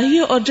ہونا چاہیے؟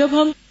 اور جب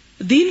ہم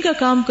دین کا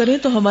کام کریں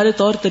تو ہمارے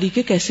طور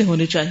طریقے کیسے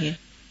ہونے چاہیے؟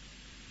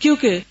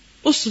 کیونکہ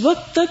اس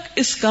وقت تک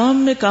اس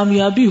کام میں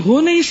کامیابی ہو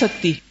نہیں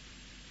سکتی،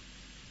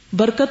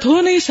 برکت ہو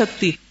نہیں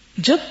سکتی،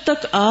 جب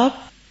تک آپ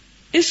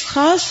اس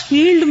خاص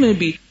فیلڈ میں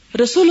بھی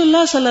رسول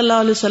اللہ صلی اللہ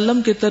علیہ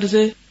وسلم کے طرز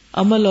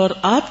عمل اور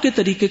آپ کے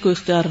طریقے کو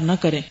اختیار نہ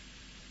کریں.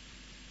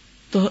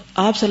 تو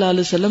آپ صلی اللہ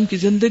علیہ وسلم کی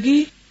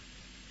زندگی،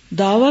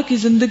 دعویٰ کی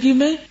زندگی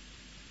میں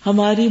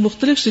ہماری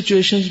مختلف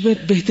سچویشنز میں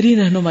بہترین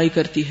رہنمائی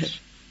کرتی ہے.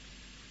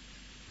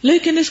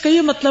 لیکن اس کا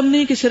یہ مطلب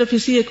نہیں کہ صرف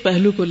اسی ایک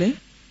پہلو کو لیں.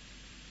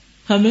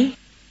 ہمیں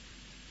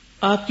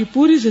آپ کی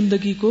پوری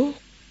زندگی کو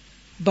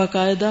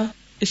باقاعدہ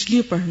اس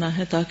لیے پڑھنا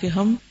ہے تاکہ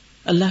ہم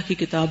اللہ کی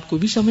کتاب کو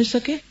بھی سمجھ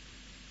سکیں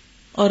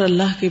اور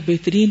اللہ کے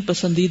بہترین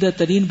پسندیدہ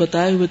ترین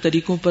بتائے ہوئے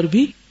طریقوں پر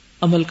بھی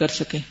عمل کر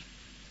سکیں.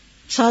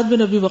 سعد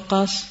بن ابی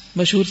وقاص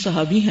مشہور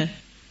صحابی ہیں،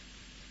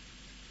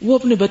 وہ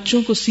اپنے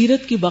بچوں کو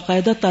سیرت کی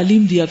باقاعدہ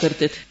تعلیم دیا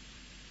کرتے تھے.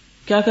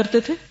 کیا کرتے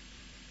تھے؟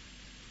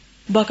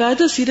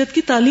 باقاعدہ سیرت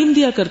کی تعلیم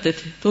دیا کرتے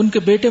تھے. تو ان کے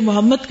بیٹے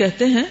محمد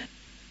کہتے ہیں،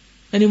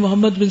 یعنی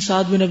محمد بن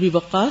سعد بن ابی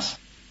وقاص،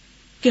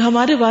 کہ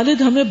ہمارے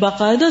والد ہمیں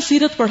باقاعدہ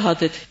سیرت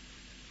پڑھاتے تھے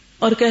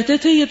اور کہتے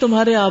تھے یہ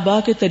تمہارے آبا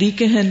کے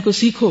طریقے ہیں، ان کو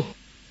سیکھو،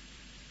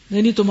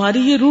 یعنی تمہاری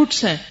یہ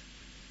روٹس ہیں،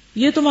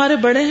 یہ تمہارے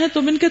بڑے ہیں،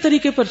 تم ان کے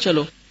طریقے پر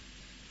چلو.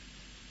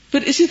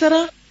 پھر اسی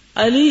طرح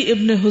علی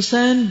ابن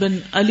حسین بن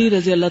علی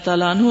رضی اللہ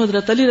تعالیٰ عنہ،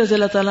 حضرت علی رضی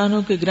اللہ تعالیٰ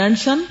عنہ کے گرینڈ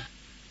سن،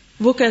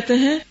 وہ کہتے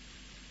ہیں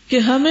کہ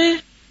ہمیں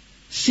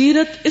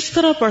سیرت اس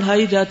طرح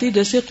پڑھائی جاتی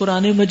جیسے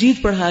قرآن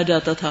مجید پڑھایا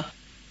جاتا تھا.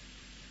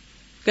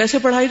 کیسے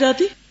پڑھائی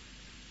جاتی؟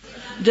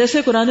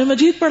 جیسے قرآن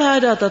مجید پڑھایا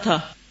جاتا تھا.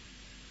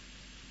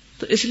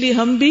 تو اس لیے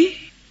ہم بھی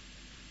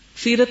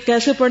سیرت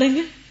کیسے پڑھیں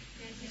گے؟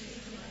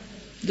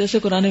 جیسے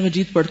قرآن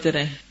مجید پڑھتے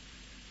رہیں.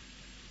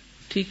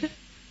 ٹھیک ہے؟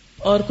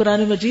 اور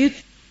قرآن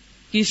مجید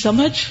کی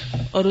سمجھ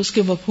اور اس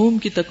کے مفہوم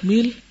کی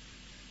تکمیل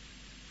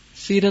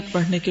سیرت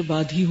پڑھنے کے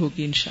بعد ہی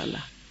ہوگی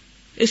انشاءاللہ.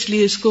 اس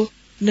لیے اس کو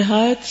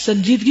نہایت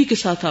سنجیدگی کے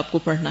ساتھ آپ کو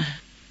پڑھنا ہے.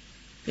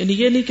 یعنی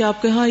یہ نہیں کہ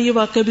آپ کے ہاں یہ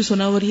واقعہ بھی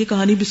سنا اور یہ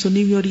کہانی بھی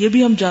سنی ہوئی اور یہ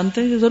بھی ہم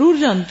جانتے ہیں، ضرور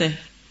جانتے ہیں،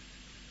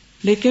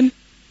 لیکن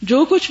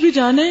جو کچھ بھی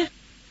جانے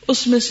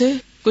اس میں سے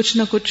کچھ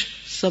نہ کچھ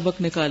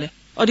سبق نکالیں.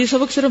 اور یہ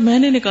سبق صرف میں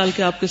نے نکال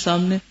کے آپ کے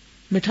سامنے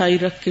مٹھائی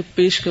رکھ کے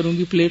پیش کروں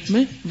گی پلیٹ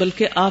میں،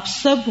 بلکہ آپ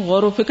سب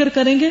غور و فکر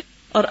کریں گے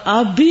اور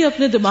آپ بھی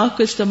اپنے دماغ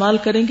کو استعمال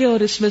کریں گے اور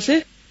اس میں سے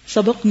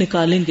سبق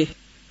نکالیں گے.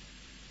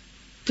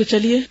 تو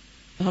چلیے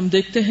ہم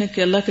دیکھتے ہیں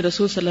کہ اللہ کے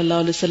رسول صلی اللہ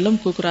علیہ وسلم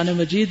کو قرآن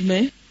مجید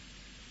میں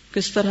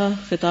کس طرح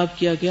خطاب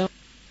کیا گیا.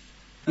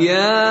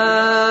 یا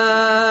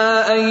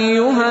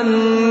ایھا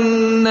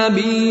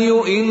النبی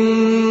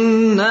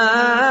انا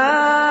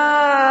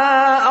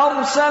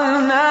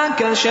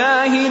ارسلناک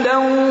شاہدا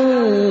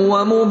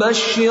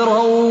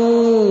ومبشرا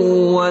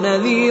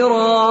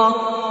ونذیرا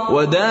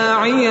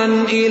وداعیا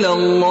الی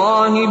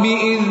اللہ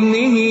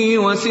بإذنہ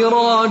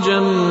وسراجا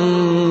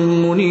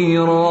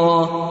منیرا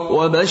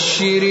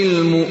وبشر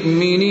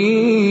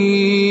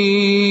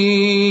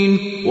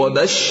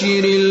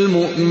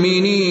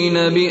المؤمنین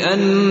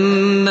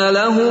بأن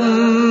لهم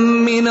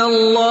من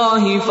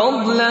اللہ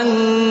فضلا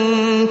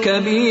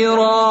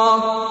کبیرا.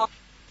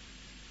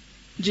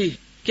 جی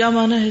کیا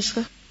معنی ہے اس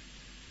کا؟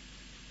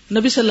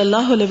 نبی صلی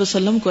اللہ علیہ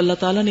وسلم کو اللہ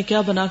تعالیٰ نے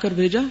کیا بنا کر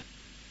بھیجا؟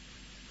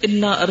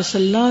 انا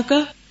ارسلناک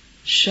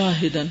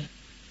شاہدا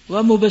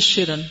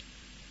ومبشرا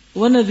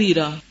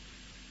ونذیرا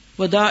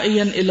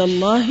وداعیا الی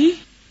اللہ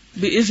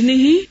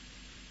بإذنہ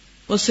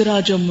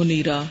وسراجا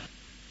منیرا.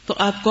 تو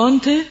آپ کون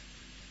تھے؟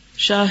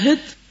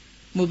 شاہد،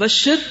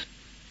 مبشر،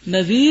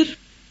 نذیر،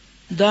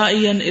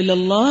 داعیا الی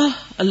اللہ،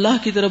 اللہ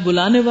کی طرف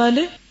بلانے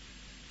والے،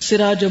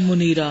 سراجا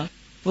منیرا.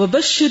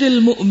 وبشر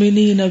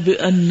المؤمنین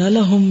بأن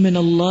لهم من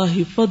اللہ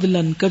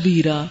فضلا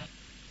کبیرا.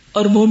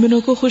 اور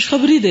مومنوں کو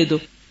خوشخبری دے دو.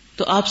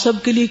 تو آپ سب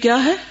کے لیے کیا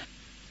ہے؟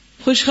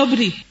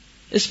 خوشخبری.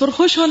 اس پر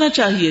خوش ہونا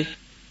چاہیے.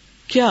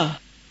 کیا؟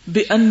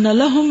 بأن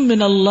لهم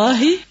من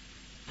اللہ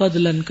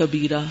فضلا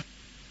کبیرا،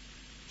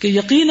 کہ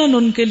یقیناً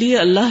ان کے لیے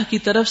اللہ کی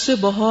طرف سے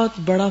بہت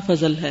بڑا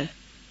فضل ہے.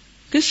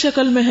 کس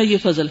شکل میں ہے یہ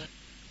فضل؟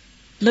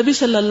 نبی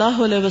صلی اللہ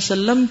علیہ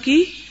وسلم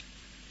کی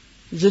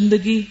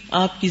زندگی،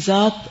 آپ کی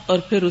ذات اور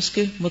پھر اس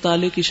کے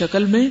مطالعے کی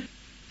شکل میں.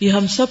 یہ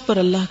ہم سب پر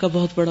اللہ کا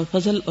بہت بڑا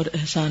فضل اور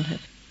احسان ہے.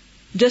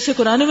 جیسے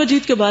قرآن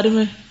مجید کے بارے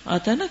میں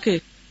آتا ہے نا کہ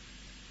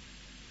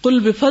قل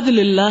بفضل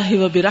اللہ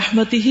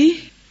وبرحمتہ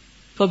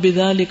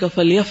فبذلک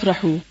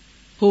فلیفرحوا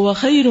ھو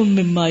خیر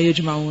مما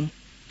یجمعون.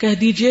 کہہ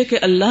دیجئے کہ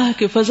اللہ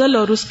کے فضل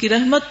اور اس کی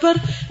رحمت پر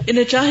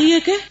انہیں چاہیے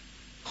کہ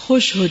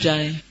خوش ہو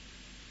جائیں.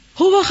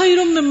 ھو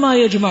خیر مما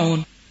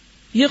یجمعون.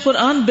 یہ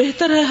قرآن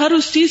بہتر ہے ہر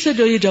اس چیز سے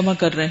جو یہ جمع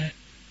کر رہے ہیں.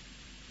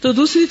 تو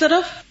دوسری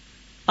طرف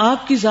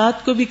آپ کی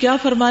ذات کو بھی کیا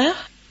فرمایا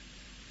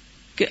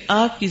کہ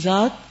آپ کی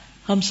ذات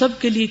ہم سب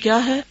کے لیے کیا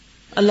ہے؟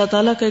 اللہ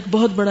تعالیٰ کا ایک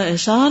بہت بڑا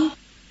احسان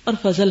اور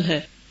فضل ہے.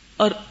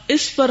 اور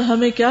اس پر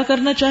ہمیں کیا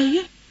کرنا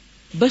چاہیے؟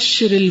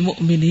 بشر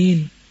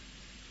المؤمنین،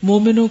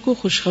 مومنوں کو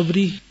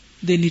خوشخبری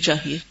دینی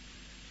چاہیے.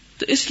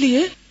 تو اس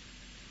لیے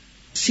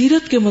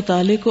سیرت کے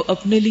مطالعے کو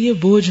اپنے لیے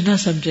بوجھ نہ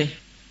سمجھیں.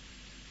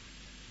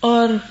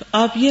 اور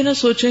آپ یہ نہ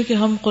سوچیں کہ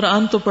ہم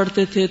قرآن تو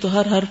پڑھتے تھے تو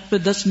ہر حرف پہ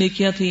 10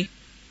 نیکیاں تھیں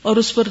اور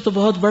اس پر تو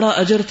بہت بڑا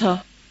اجر تھا،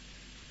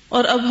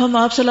 اور اب ہم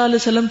آپ صلی اللہ علیہ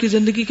وسلم کی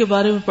زندگی کے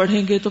بارے میں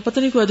پڑھیں گے تو پتہ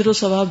نہیں کوئی اجر و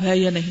ثواب ہے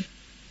یا نہیں.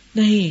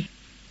 نہیں،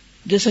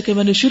 جیسا کہ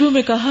میں نے شروع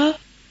میں کہا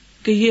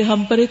کہ یہ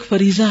ہم پر ایک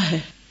فریضہ ہے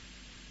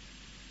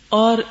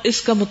اور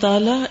اس کا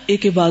مطالعہ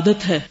ایک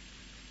عبادت ہے.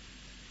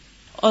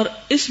 اور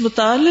اس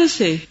مطالعے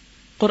سے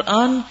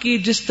قرآن کی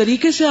جس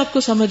طریقے سے آپ کو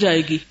سمجھ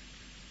آئے گی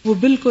وہ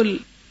بالکل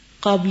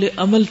قابل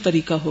عمل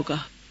طریقہ ہوگا،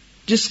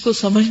 جس کو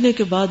سمجھنے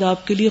کے بعد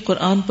آپ کے لیے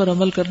قرآن پر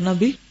عمل کرنا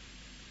بھی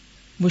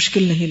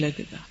مشکل نہیں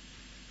لگے گا.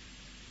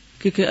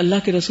 کیونکہ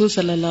اللہ کے رسول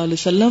صلی اللہ علیہ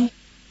وسلم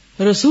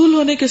رسول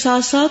ہونے کے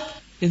ساتھ ساتھ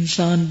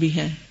انسان بھی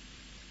ہیں.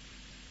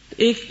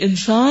 ایک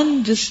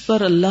انسان جس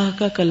پر اللہ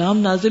کا کلام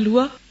نازل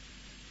ہوا،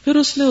 پھر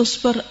اس نے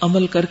اس پر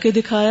عمل کر کے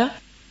دکھایا،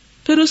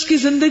 پھر اس کی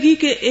زندگی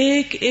کے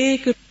ایک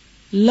ایک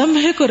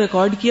لمحے کو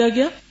ریکارڈ کیا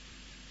گیا،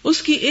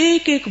 اس کی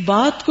ایک ایک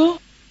بات کو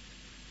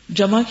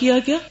جمع کیا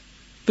گیا،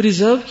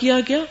 پریزرو کیا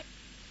گیا،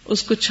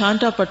 اس کو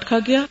چھانٹا پٹکا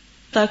گیا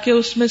تاکہ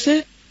اس میں سے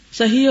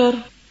صحیح اور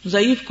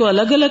ضعیف کو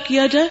الگ الگ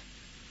کیا جائے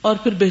اور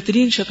پھر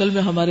بہترین شکل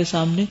میں ہمارے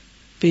سامنے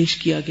پیش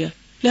کیا گیا.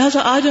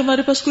 لہٰذا آج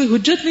ہمارے پاس کوئی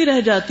حجت نہیں رہ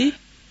جاتی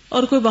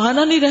اور کوئی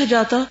بہانہ نہیں رہ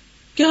جاتا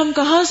کہ ہم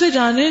کہاں سے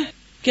جانیں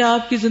کہ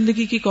آپ کی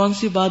زندگی کی کون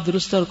سی بات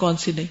درست ہے اور کون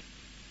سی نہیں.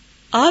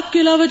 آپ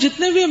کے علاوہ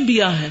جتنے بھی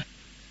انبیاء ہیں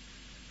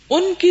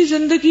ان کی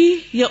زندگی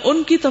یا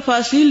ان کی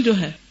تفاصیل جو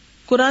ہے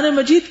قرآن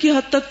مجید کی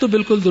حد تک تو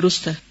بالکل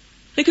درست ہے،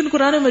 لیکن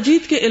قرآن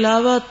مجید کے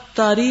علاوہ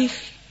تاریخ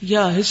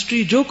یا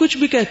ہسٹری جو کچھ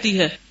بھی کہتی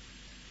ہے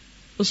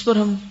اس پر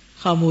ہم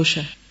خاموش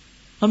ہیں.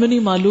 ہمیں نہیں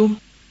معلوم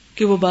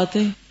کہ وہ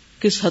باتیں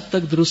کس حد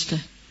تک درست ہیں.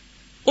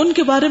 ان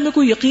کے بارے میں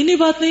کوئی یقینی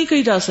بات نہیں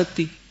کہی جا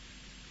سکتی،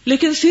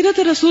 لیکن سیرت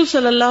رسول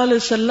صلی اللہ علیہ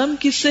وسلم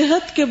کی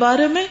صحت کے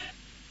بارے میں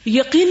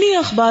یقینی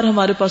اخبار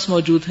ہمارے پاس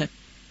موجود ہیں.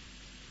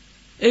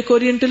 ایک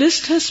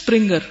اورینٹلسٹ ہے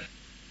اسپرنگر،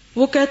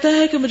 وہ کہتا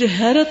ہے کہ مجھے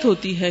حیرت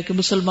ہوتی ہے کہ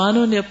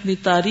مسلمانوں نے اپنی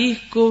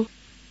تاریخ کو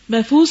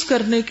محفوظ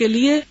کرنے کے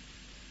لیے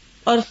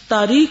اور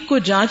تاریخ کو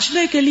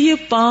جانچنے کے لیے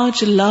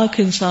 5 لاکھ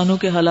انسانوں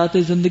کے حالات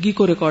زندگی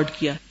کو ریکارڈ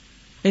کیا.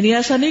 یعنی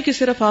ایسا نہیں کہ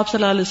صرف آپ صلی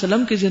اللہ علیہ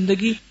وسلم کی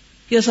زندگی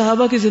یا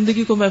صحابہ کی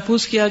زندگی کو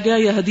محفوظ کیا گیا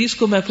یا حدیث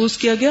کو محفوظ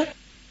کیا گیا،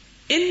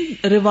 ان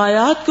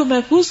روایات کو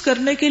محفوظ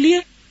کرنے کے لیے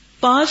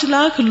 5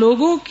 لاکھ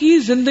لوگوں کی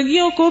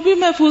زندگیوں کو بھی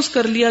محفوظ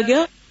کر لیا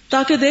گیا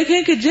تاکہ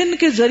دیکھیں کہ جن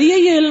کے ذریعے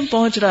یہ علم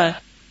پہنچ رہا ہے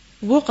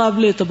وہ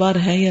قابل اعتبار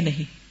ہے یا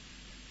نہیں.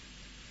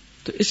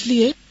 تو اس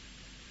لیے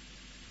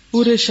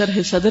پورے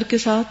شرح صدر کے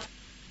ساتھ،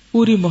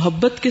 پوری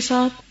محبت کے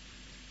ساتھ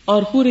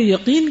اور پورے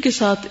یقین کے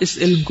ساتھ اس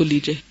علم کو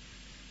لیجئے،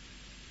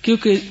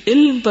 کیونکہ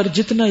علم پر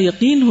جتنا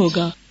یقین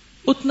ہوگا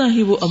اتنا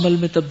ہی وہ عمل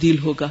میں تبدیل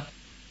ہوگا.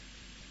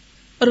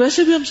 اور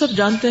ویسے بھی ہم سب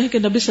جانتے ہیں کہ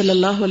نبی صلی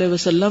اللہ علیہ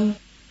وسلم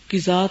کی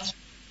ذات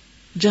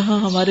جہاں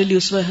ہمارے لیے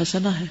اسوہ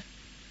حسنہ ہے،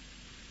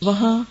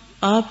 وہاں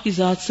آپ کی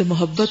ذات سے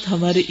محبت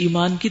ہمارے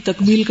ایمان کی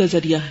تکمیل کا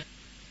ذریعہ ہے.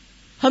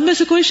 ہم میں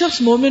سے کوئی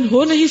شخص مومن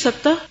ہو نہیں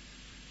سکتا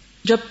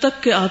جب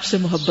تک کہ آپ سے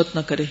محبت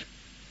نہ کرے.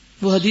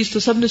 وہ حدیث تو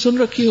سب نے سن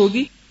رکھی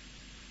ہوگی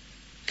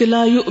کہ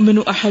لا یؤمن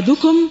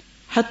احدکم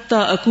حتی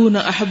اکون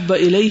احب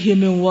الیہ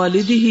من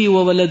والدہ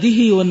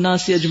وولدہ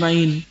والناس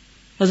اجمعین.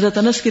 حضرت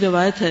انس کی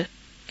روایت ہے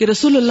کہ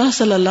رسول اللہ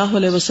صلی اللہ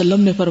علیہ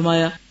وسلم نے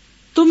فرمایا،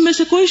 تم میں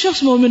سے کوئی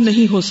شخص مومن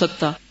نہیں ہو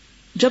سکتا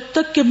جب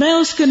تک کہ میں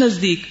اس کے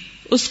نزدیک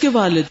اس کے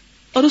والد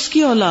اور اس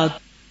کی اولاد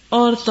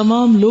اور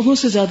تمام لوگوں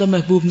سے زیادہ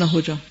محبوب نہ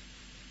ہو جاؤں.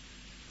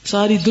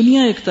 ساری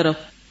دنیا ایک طرف،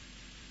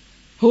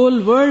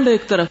 ہول ورلڈ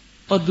ایک طرف،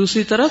 اور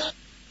دوسری طرف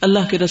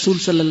اللہ کے رسول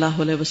صلی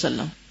اللہ علیہ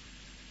وسلم.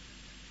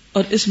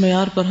 اور اس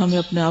معیار پر ہمیں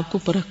اپنے آپ کو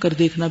پرکھ کر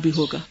دیکھنا بھی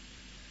ہوگا.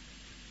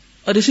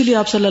 اور اسی لیے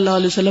آپ صلی اللہ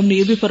علیہ وسلم نے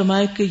یہ بھی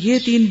فرمایا کہ یہ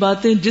 3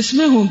 باتیں جس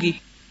میں ہوں گی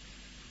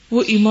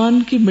وہ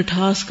ایمان کی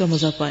مٹھاس کا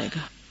مزہ پائے گا.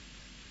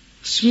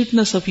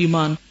 سویٹنس آف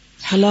ایمان،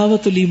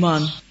 حلاوت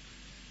الایمان،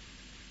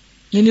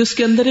 یعنی اس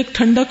کے اندر ایک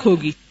ٹھنڈک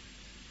ہوگی.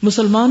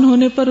 مسلمان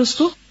ہونے پر اس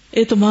کو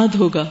اعتماد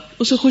ہوگا،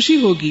 اسے خوشی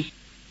ہوگی.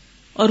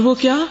 اور وہ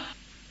کیا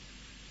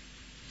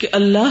کہ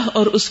اللہ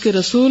اور اس کے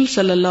رسول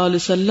صلی اللہ علیہ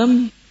وسلم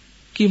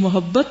کی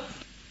محبت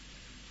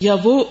یا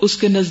وہ اس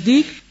کے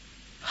نزدیک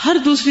ہر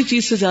دوسری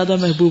چیز سے زیادہ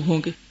محبوب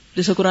ہوں گے.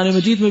 جیسے قرآن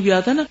مجید میں بھی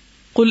آتا ہے نا،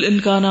 قل ان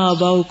کان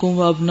آباؤکم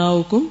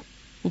وابناؤکم،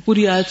 وہ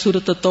پوری آیت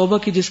سورۃ التوبہ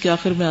کی جس کے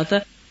آخر میں آتا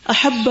ہے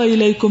احب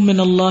الیکم من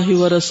اللہ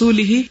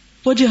ورسولہ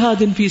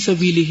وجہاد فی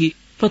سبیلہ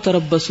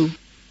فتربصوا.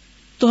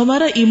 تو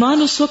ہمارا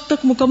ایمان اس وقت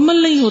تک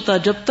مکمل نہیں ہوتا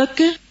جب تک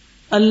کہ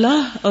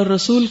اللہ اور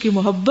رسول کی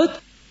محبت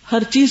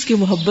ہر چیز کی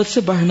محبت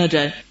سے بڑھ نہ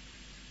جائے.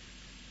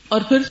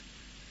 اور پھر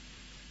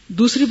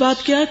دوسری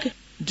بات کیا ہے کہ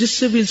جس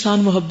سے بھی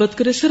انسان محبت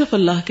کرے صرف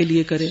اللہ کے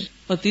لیے کرے.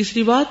 اور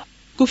تیسری بات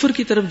کفر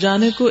کی طرف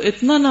جانے کو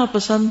اتنا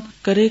ناپسند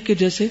کرے کہ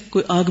جیسے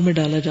کوئی آگ میں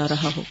ڈالا جا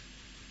رہا ہو.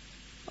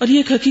 اور یہ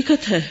ایک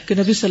حقیقت ہے کہ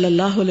نبی صلی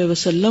اللہ علیہ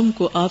وسلم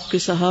کو آپ کے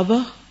صحابہ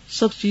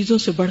سب چیزوں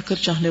سے بڑھ کر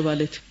چاہنے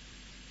والے تھے.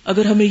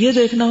 اگر ہمیں یہ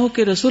دیکھنا ہو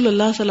کہ رسول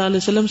اللہ صلی اللہ علیہ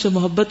وسلم سے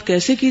محبت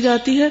کیسے کی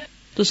جاتی ہے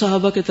تو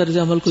صحابہ کے طرز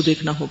عمل کو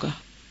دیکھنا ہوگا.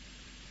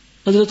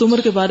 حضرت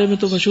عمر کے بارے میں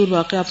تو مشہور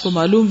واقعہ آپ کو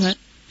معلوم ہے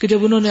کہ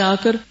جب انہوں نے آ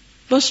کر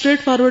بس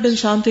اسٹریٹ فارورڈ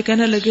انسان تھے،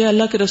 کہنے لگے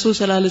اللہ کے رسول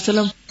صلی اللہ علیہ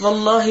وسلم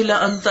واللہ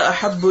لانت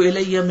احب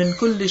الی من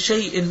کل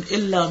شیء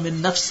الا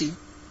من نفسی،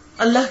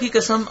 اللہ کی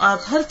قسم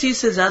آپ ہر چیز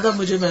سے زیادہ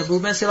مجھے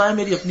محبوب ہیں سوائے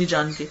میری اپنی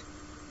جان کے.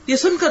 یہ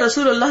سن کر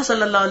رسول اللہ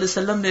صلی اللہ علیہ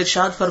وسلم نے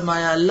ارشاد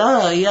فرمایا لا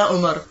یا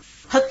عمر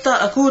حتی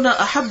اکون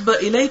احب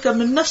الیک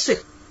من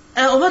نفسک،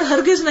 اے عمر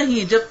ہرگز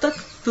نہیں جب تک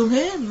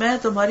تمہیں میں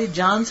تمہاری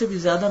جان سے بھی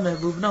زیادہ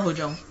محبوب نہ ہو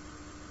جاؤں.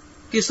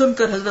 یہ سن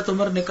کر حضرت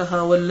عمر نے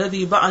کہا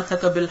والذی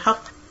بعثک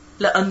بالحق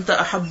لانت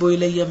احب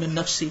الی من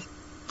نفسی،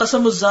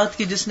 قسم اس ذات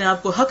کی جس نے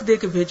آپ کو حق دے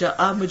کے بھیجا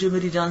آپ مجھے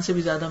میری جان سے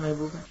بھی زیادہ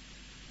محبوب ہیں.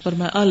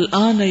 فرمایا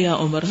الآن یا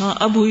عمر، ہاں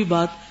اب ہوئی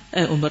بات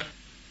اے عمر.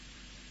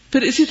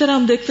 پھر اسی طرح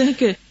ہم دیکھتے ہیں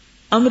کہ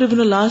عمرو بن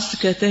العاص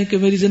کہتے ہیں کہ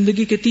میری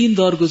زندگی کے 3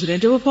 دور گزرے.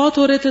 جب وہ فوت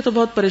ہو رہے تھے تو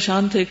بہت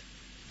پریشان تھے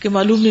کہ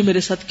معلوم نہیں میرے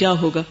ساتھ کیا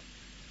ہوگا.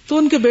 تو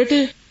ان کے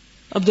بیٹے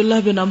عبداللہ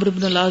بن عمرو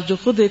بن العاص جو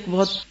خود ایک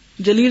بہت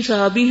جلیل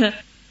صحابی ہیں،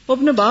 وہ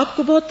اپنے باپ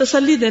کو بہت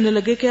تسلی دینے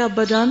لگے کہ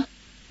ابا جان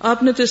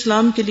آپ نے تو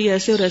اسلام کے لیے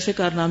ایسے اور ایسے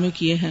کارنامے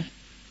کیے ہیں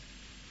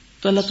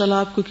تو اللہ تعالیٰ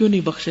آپ کو کیوں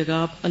نہیں بخشے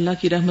گا، آپ اللہ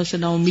کی رحمت سے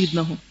نا امید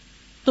نہ ہو.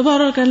 تو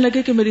بہرحال کہنے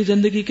لگے کہ میری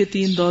زندگی کے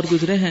 3 دور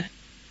گزرے ہیں.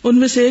 ان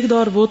میں سے ایک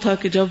دور وہ تھا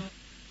کہ جب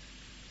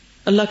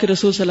اللہ کے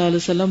رسول صلی اللہ علیہ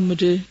وسلم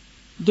مجھے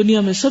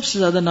دنیا میں سب سے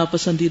زیادہ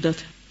ناپسندیدہ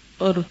تھے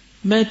اور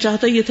میں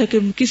چاہتا یہ تھا کہ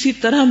کسی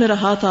طرح میرا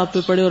ہاتھ آپ پہ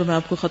پڑے اور میں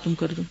آپ کو ختم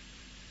کر دوں.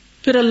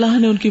 پھر اللہ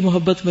نے ان کی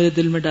محبت میرے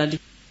دل میں ڈالی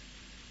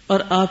اور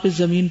آپ اس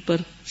زمین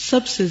پر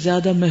سب سے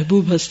زیادہ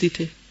محبوب ہستی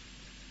تھے.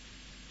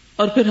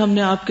 اور پھر ہم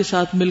نے آپ کے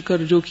ساتھ مل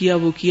کر جو کیا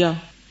وہ کیا.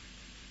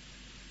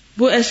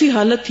 وہ ایسی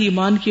حالت تھی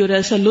ایمان کی اور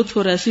ایسا لطف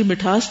اور ایسی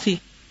مٹھاس تھی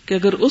کہ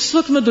اگر اس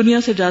وقت میں دنیا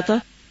سے جاتا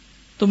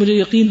تو مجھے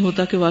یقین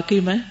ہوتا کہ واقعی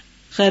میں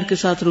خیر کے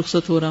ساتھ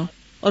رخصت ہو رہا ہوں.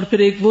 اور پھر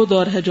ایک وہ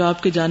دور ہے جو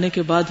آپ کے جانے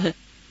کے بعد ہے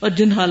اور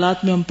جن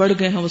حالات میں ہم پڑ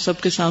گئے ہیں وہ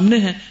سب کے سامنے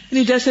ہیں،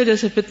 یعنی جیسے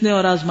جیسے فتنے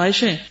اور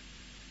آزمائشیں،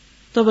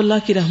 تب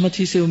اللہ کی رحمت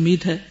ہی سے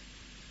امید ہے.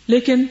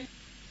 لیکن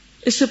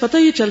اس سے پتہ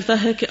یہ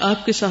چلتا ہے کہ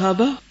آپ کے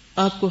صحابہ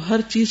آپ کو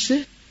ہر چیز سے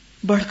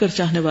بڑھ کر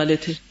چاہنے والے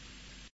تھے.